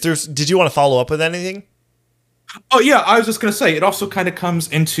 Protroid, did you want to follow up with anything? Oh, yeah, I was just going to say, it also kind of comes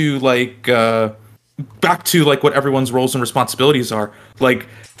into, like, back to, like, what everyone's roles and responsibilities are. Like,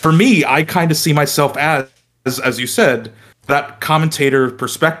 for me, I kind of see myself as you said, that commentator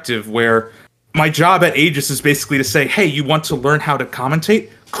perspective, where my job at Aegis is basically to say, hey, you want to learn how to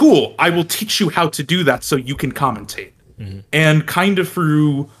commentate? Cool, I will teach you how to do that so you can commentate. Mm-hmm. And kind of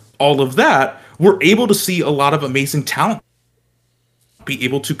through all of that, we're able to see a lot of amazing talent be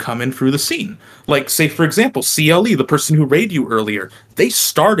able to come in through the scene. Like, say, for example, CLE, the person who raided you earlier, they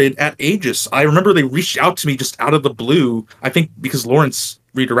started at Aegis. I remember they reached out to me just out of the blue, I think because Lawrence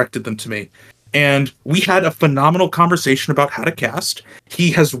redirected them to me. And we had a phenomenal conversation about how to cast.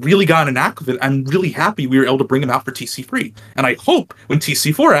 He has really gotten an knack of it. I'm really happy we were able to bring him out for TC3. And I hope when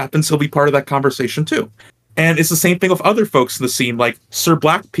TC4 happens, he'll be part of that conversation too. And it's the same thing with other folks in the scene, like Sir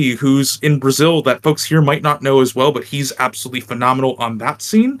Blackpea, who's in Brazil, that folks here might not know as well, but he's absolutely phenomenal on that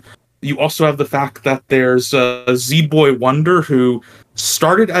scene. You also have the fact that there's Z-Boy Wonder, who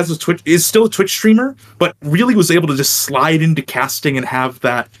started as is still a Twitch streamer, but really was able to just slide into casting and have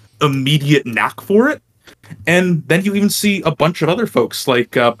that immediate knack for it. And then you even see a bunch of other folks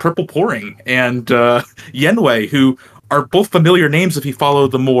like Purple Pouring and Yenwei, who are both familiar names if you follow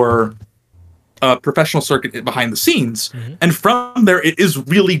the more professional circuit behind the scenes. Mm-hmm. And from there, it is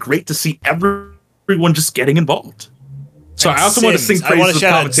really great to see everyone just getting involved. So and I also want to sing praises of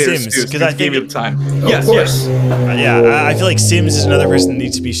commentators because I gave you the time. Yes. Yeah, I feel like Sims is another person that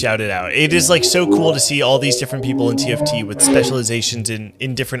needs to be shouted out. It is like so cool to see all these different people in TFT with specializations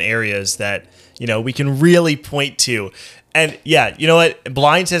in different areas that, we can really point to. And yeah, you know what?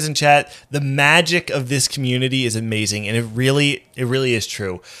 Blind says in chat, the magic of this community is amazing, and it really is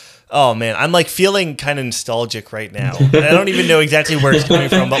true. Oh man, I'm like feeling kind of nostalgic right now. I don't even know exactly where it's coming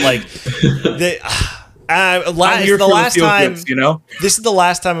from, but like this is the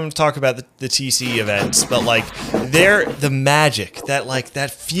last time I'm going to talk about the TC events, but like the magic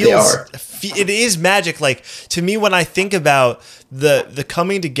that feels, it is magic. Like to me, when I think about the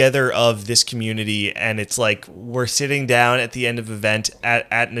coming together of this community, and it's like we're sitting down at the end of an event at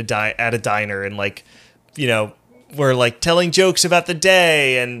a diner, and like, we're like telling jokes about the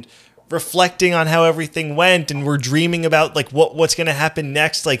day and reflecting on how everything went, and we're dreaming about like what's going to happen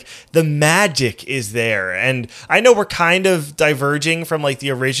next. Like the magic is there. And I know we're kind of diverging from like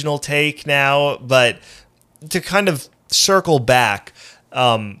the original take now, but to kind of circle back,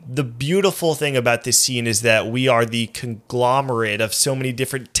 the beautiful thing about this scene is that we are the conglomerate of so many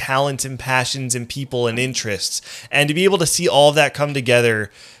different talents and passions and people and interests, and to be able to see all of that come together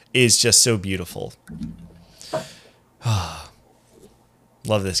is just so beautiful.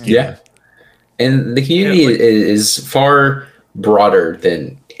 Love this game. Yeah. And the community is far broader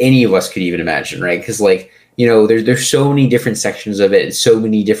than any of us could even imagine, right? Because, like, you know, there's so many different sections of it, so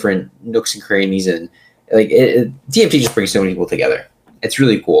many different nooks and crannies, and like TFT just brings so many people together. It's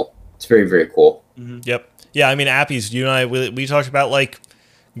really cool. It's very, very cool. Mm-hmm. Yep. Yeah, I mean, Appies, you and I, we talked about, like,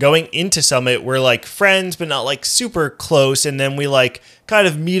 going into Summit, we're, like, friends, but not, like, super close, and then we, like, kind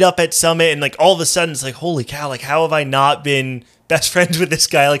of meet up at Summit, and, like, all of a sudden, it's like, holy cow, like, how have I not been best friends with this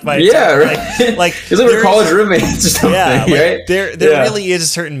guy? Like, my right. Like it's like we're college roommates or something. Yeah, like, right? There really is a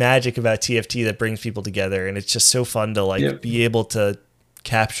certain magic about TFT that brings people together, and it's just so fun to like be able to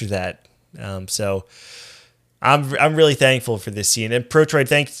capture that. So I'm really thankful for this scene. And Protroid,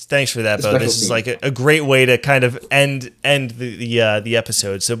 thanks for that, Bo. This is like a great way to kind of end the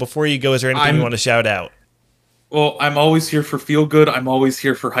episode. So before you go, is there anything you want to shout out? Well, I'm always here for feel good. I'm always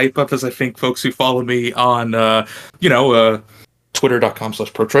here for hype up, as I think folks who follow me on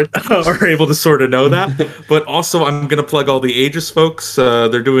Twitter.com/Protroid are able to sort of know that. But also, I'm going to plug all the Aegis folks.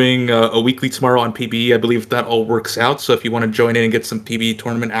 They're doing a weekly tomorrow on PBE. I believe that all works out. So if you want to join in and get some PBE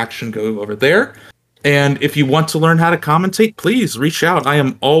tournament action, go over there. And if you want to learn how to commentate, please reach out. I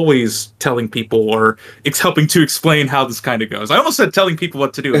am always telling people or helping to explain how this kind of goes. I almost said telling people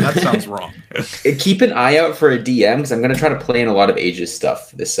what to do, and that sounds wrong. Keep an eye out for a DM, because I'm going to try to play in a lot of Aegis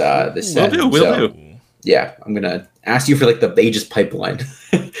stuff this set. We'll do. Yeah, I'm going to ask you for like the Aegis pipeline.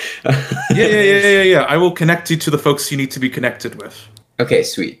 Yeah. I will connect you to the folks you need to be connected with. Okay,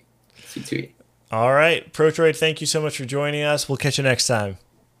 sweet. Sweet. All right, Protroid, thank you so much for joining us. We'll catch you next time.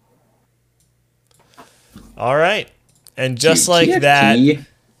 All right. And just like TFT that,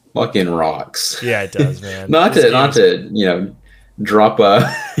 fucking rocks. Yeah, it does, man. not to drop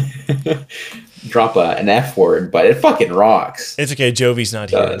an F word, but it fucking rocks. It's okay. Jovi's not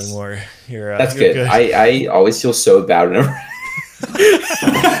here anymore. That's good. I always feel so bad whenever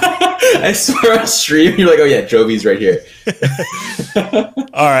I swear on stream, you're like, oh yeah, Jovi's right here.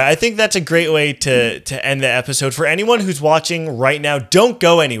 All right, I think that's a great way to end the episode. For anyone who's watching right now, don't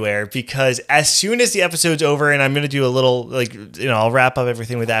go anywhere, because as soon as the episode's over, and I'm going to do a little, I'll wrap up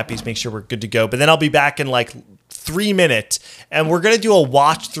everything with Appies, make sure we're good to go, but then I'll be back in like 3 minutes, and we're going to do a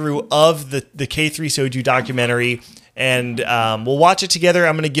watch through of the k3soju documentary. And we'll watch it together.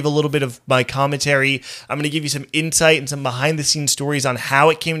 I'm going to give a little bit of my commentary. I'm going to give you some insight and some behind-the-scenes stories on how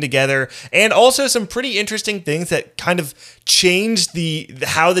it came together, and also some pretty interesting things that kind of changed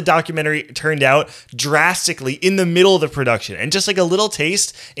how the documentary turned out drastically in the middle of the production. And just like a little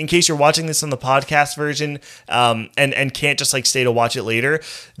taste, in case you're watching this on the podcast version and can't just like stay to watch it later,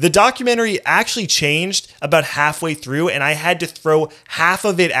 the documentary actually changed about halfway through, and I had to throw half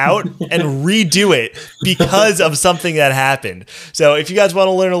of it out and redo it because of something that happened. So if you guys want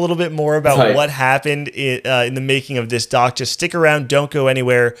to learn a little bit more about what happened in the making of this doc, just stick around. Don't go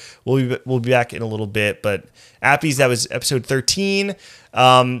anywhere. We'll be back in a little bit. But Appies, that was episode 13.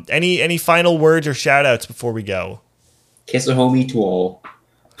 Any final words or shout outs before we go? Kiss a homie to all.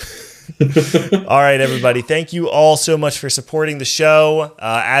 All right, everybody. Thank you all so much for supporting the show.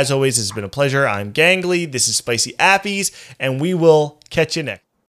 As always, it's been a pleasure. I'm Gangly. This is Spicy Appies, and we will catch you next.